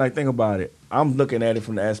pushed. Like think about it. I'm looking at it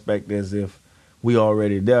from the aspect as if we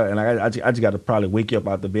already there, and I just got to probably wake you up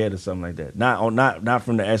out the bed or something like that. Not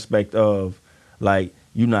from the aspect of like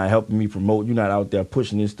you not helping me promote. You're not out there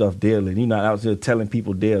pushing this stuff daily. You're not out there telling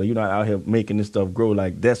people daily. You're not out here making this stuff grow.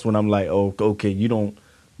 Like that's when I'm like, oh, okay, you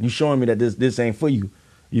showing me that this ain't for you.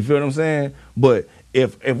 You feel what I'm saying? But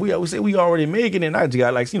if we say we already making it, I just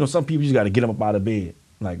got like, you know, some people just got to get them up out of bed.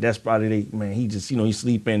 Like that's probably he just, you know, he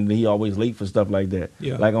sleeping and he always late for stuff like that.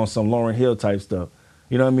 Yeah. Like on some Lauryn Hill type stuff.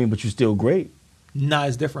 You know what I mean? But you still great. Nah,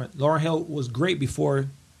 it's different. Lauryn Hill was great before.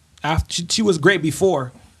 After she was great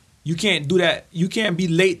before. You can't do that. You can't be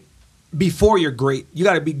late before you're great. You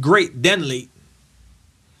got to be great then late.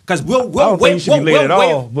 Because we'll wait. You should be late at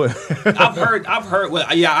all. But I've heard.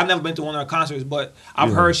 Well, yeah, I've never been to one of her concerts, but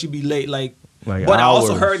I've heard she be late. Like but hours. I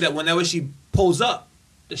also heard that whenever she pulls up,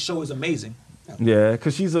 the show is amazing. Yeah,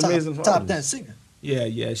 because she's amazing. Top 10 singer.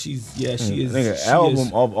 Yeah, she is.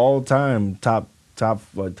 Album of all time, top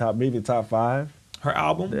maybe top 5. Her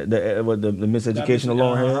album, the Miseducation of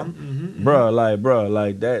Lauryn Hill, bro,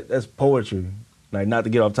 like that's poetry. Like not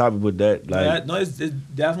to get off topic, but that like it's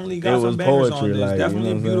definitely got some bangers on this. Like,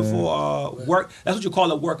 definitely a beautiful work. That's what you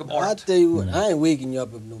call a work of art. I tell you what, I ain't waking you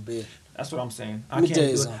up with no bed. That's what I'm saying. I Let me can't tell you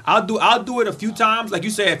do it. something. I'll do it a few times. Like you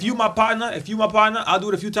say, if you my partner, I'll do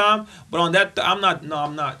it a few times. But on that, I'm not. No,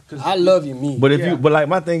 I'm not. Cause I love you, me. But if Yeah. you, but like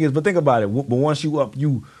my thing is, but think about it. But once you up,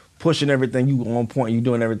 you pushing everything, you on point, you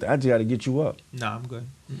doing everything. I just got to get you up. Nah, I'm good.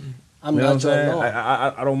 I'm You know what I'm not saying? your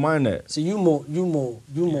law. I don't mind that. See, you more, Team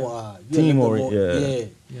more,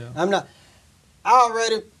 oriented, yeah. yeah. I'm not. I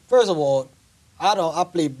already. First of all, I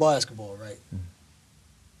play basketball, right?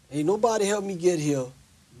 Ain't nobody help me get here,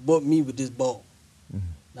 but me with this ball.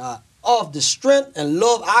 Now, off the strength and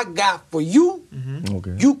love I got for you,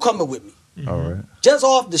 Okay. you coming with me. All right. Just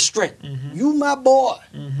off the strength, you my boy.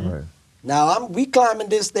 All right. Now we climbing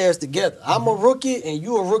this stairs together. I'm a rookie and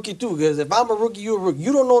you a rookie too. Because if I'm a rookie, you a rookie.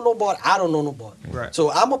 You don't know nobody. I don't know nobody. Right.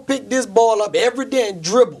 So I'm gonna pick this ball up every day and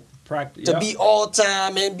dribble Practice to be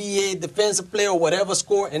all-time NBA defensive player or whatever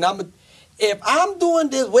score. And if I'm doing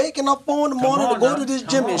this, waking up in the morning to go to this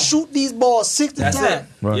gym and shoot these balls 60 That's times, it.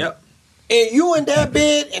 Right. Yep. and you in that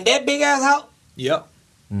bed and that big ass house, Yep.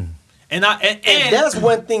 Mm. And that's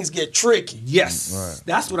when things get tricky. yes, Right.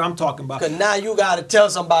 that's what I'm talking about. Because now you got to tell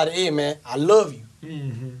somebody, hey, man, I love you.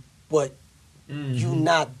 Mm-hmm. But you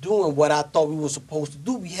not doing what I thought we were supposed to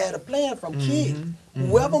do. We had a plan from kids.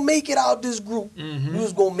 Whoever make it out this group, you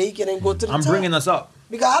was going to make it and go to the I'm top. bringing us up.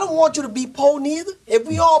 Because I don't want you to be poor neither. If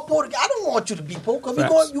we all poor together, I don't want you to be poor. Because you're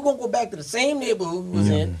Facts. going to go back to the same neighborhood we was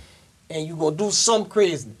in, and you're going to do something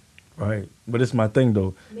crazy. Right. But it's my thing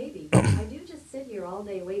though. Maybe. I do just sit here all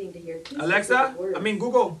day waiting to hear two Alexa, specific words. I mean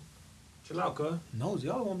Google. Chill out, cuz. No,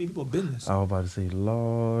 y'all want to be people business. I was about to say,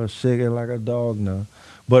 Lord, shaking like a dog now.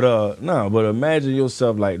 But but imagine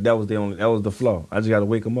yourself like that was the flaw. I just got to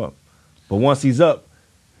wake him up. But once he's up,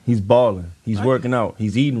 he's balling. He's working out.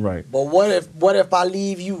 He's eating right. But what if I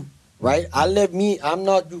leave you, right? I left me, I'm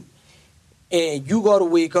not you, and you got to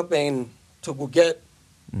wake up and to go get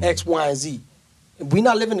X, Y, and Z. We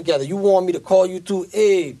not living together. You want me to call you to,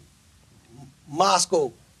 hey,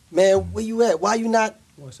 Moscow, man, where you at? Why you not?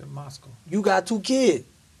 What's in Moscow? You got 2 kids.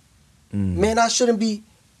 Mm. Man, I shouldn't be.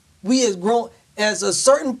 We as grown, as a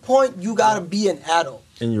certain point, you got to be an adult.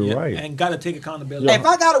 And you're right. And got to take accountability. If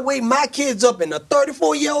I got to wake my kids up and a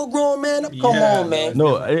 34-year-old grown man up, come Yeah, on, man.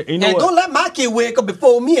 No, you know And what? don't let my kid wake up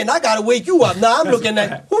before me and I got to wake you up. Now I'm looking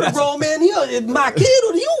at who the grown man here, is my kid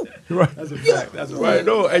or you? Right. That's a fact. That's a Right, fact.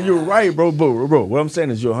 no, and you're right, bro. What I'm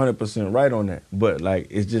saying is you're 100% right on that. But like,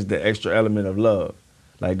 it's just the extra element of love,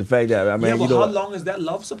 like the fact that I mean, Yeah, you but know, how long is that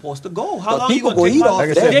love supposed to go? How But long people you go gonna take eat my- off Like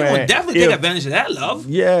I said, They man, will definitely take if- advantage of that love.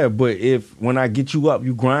 yeah. But if when I get you up,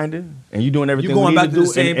 you grinding and you doing everything going we back need to to the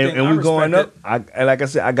do, same and, thing. and I we going up. respect Like I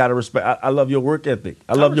said, I gotta respect. I love your work ethic.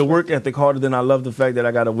 I love your work ethic harder than I love the fact that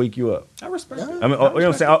I gotta wake you up. I respect it. I mean, you know what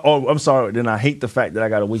I'm saying? I'm sorry. Then I hate the fact that I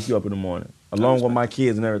gotta wake you up in the morning, along with my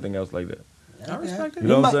kids and everything else like that. I respect it. You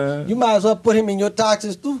know what I'm saying? You might as well put him in your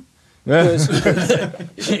taxes too. Yeah.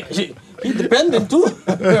 He dependent too.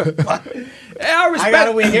 Hey, I respect. I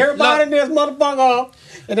gotta wake everybody Look, in this motherfucker up,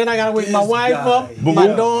 and then I gotta wake my This wife guy. up, But my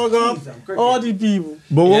what- dog up, Jesus, all these people.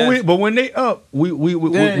 But Yes. when they up, we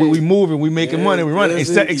moving, we making money, we running.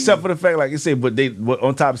 Except for the fact, like I said, but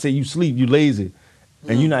on top say you sleep, you lazy,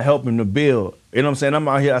 and you're not helping to build. You know what I'm saying? I'm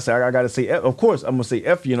out here. I say I gotta say, of course I'm gonna say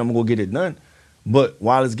F you, and I'm gonna go get it done. But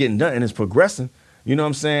while it's getting done and it's progressing, you know what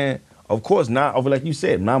I'm saying? Of course, now like you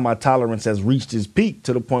said, now my tolerance has reached its peak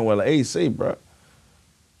to the point where like, hey, say, bro,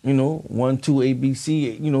 you know, 1, 2,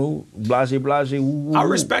 ABC, you know, blase, blase. Woo, woo, I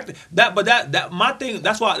woo. respect it. But that my thing.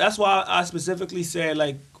 That's why I specifically said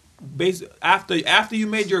like, after you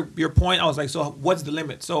made your point, I was like, so what's the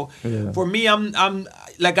limit? So Yeah. for me, I'm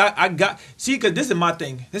like I got see because this is my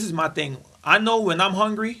thing. This is my thing. I know when I'm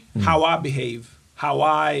hungry, how I behave, how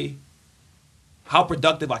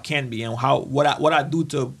productive I can be, and what I do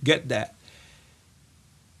to get that.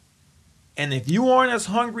 And if you aren't as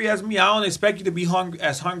hungry as me, I don't expect you to be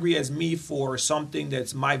hungry as me for something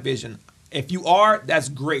that's my vision. If you are, that's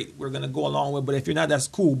great. We're gonna go along with. But if you're not, that's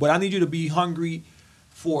cool. But I need you to be hungry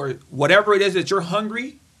for whatever it is that you're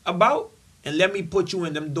hungry about, and let me put you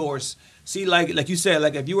in them doors. See, like you said,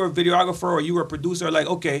 like if you were a videographer or you were a producer, like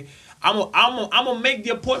okay, I'm gonna make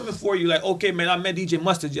the appointment for you. Like okay, man, I met DJ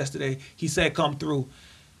Mustard yesterday. He said come through.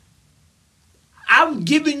 I'm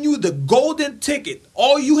giving you the golden ticket.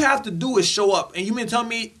 All you have to do is show up. And you mean tell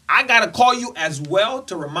me I gotta call you as well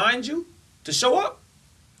to remind you to show up?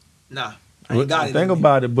 Nah, I ain't got it. Think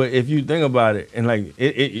about it, but if you think about it, and like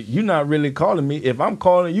you're not really calling me. If I'm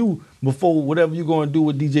calling you before whatever you're going to do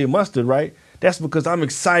with DJ Mustard, right? That's because I'm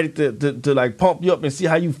excited to like pump you up and see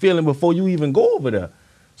how you feeling before you even go over there.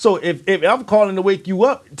 So if I'm calling to wake you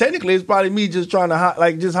up, technically it's probably me just trying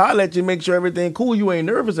to just holler at you, make sure everything cool. You ain't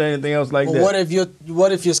nervous or anything else like But that.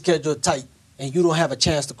 what if your schedule tight and you don't have a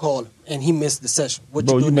chance to call him, and he missed the session. What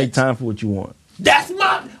Bro, you do you make next? time for what you want. That's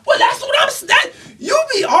what I'm saying. You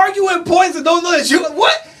be arguing points and don't know that you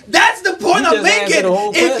what. That's the point You I'm just answered making. the whole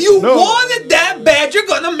If question. you No. want it that bad, you're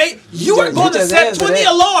gonna make. You are just- going you to just set answered 20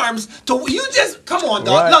 that. alarms to. You just come on,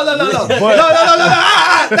 dog. Right. No. No. But-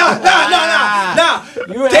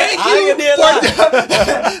 No. Thank I you ain't gonna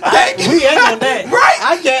for. Thank you. We ain't on that. Right.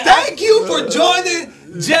 I can't. Thank you for joining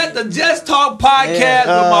the Just Talk podcast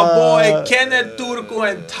with my boy Kenneth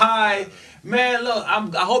Turuko and Ty. Man, look,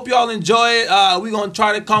 I hope y'all enjoy it. We're gonna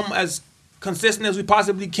try to come as consistent as we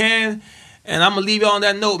possibly can, and I'm gonna leave y'all on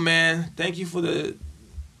that note, man. Thank you for the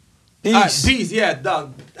Peace. all right, peace. Yeah,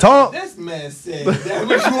 dog. Talk. This man said that.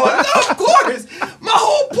 What you want? No, of course. My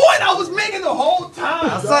whole point I was making the whole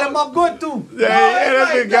time. Set him up good too. Yeah, that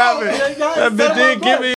bitch got me. That bitch did give me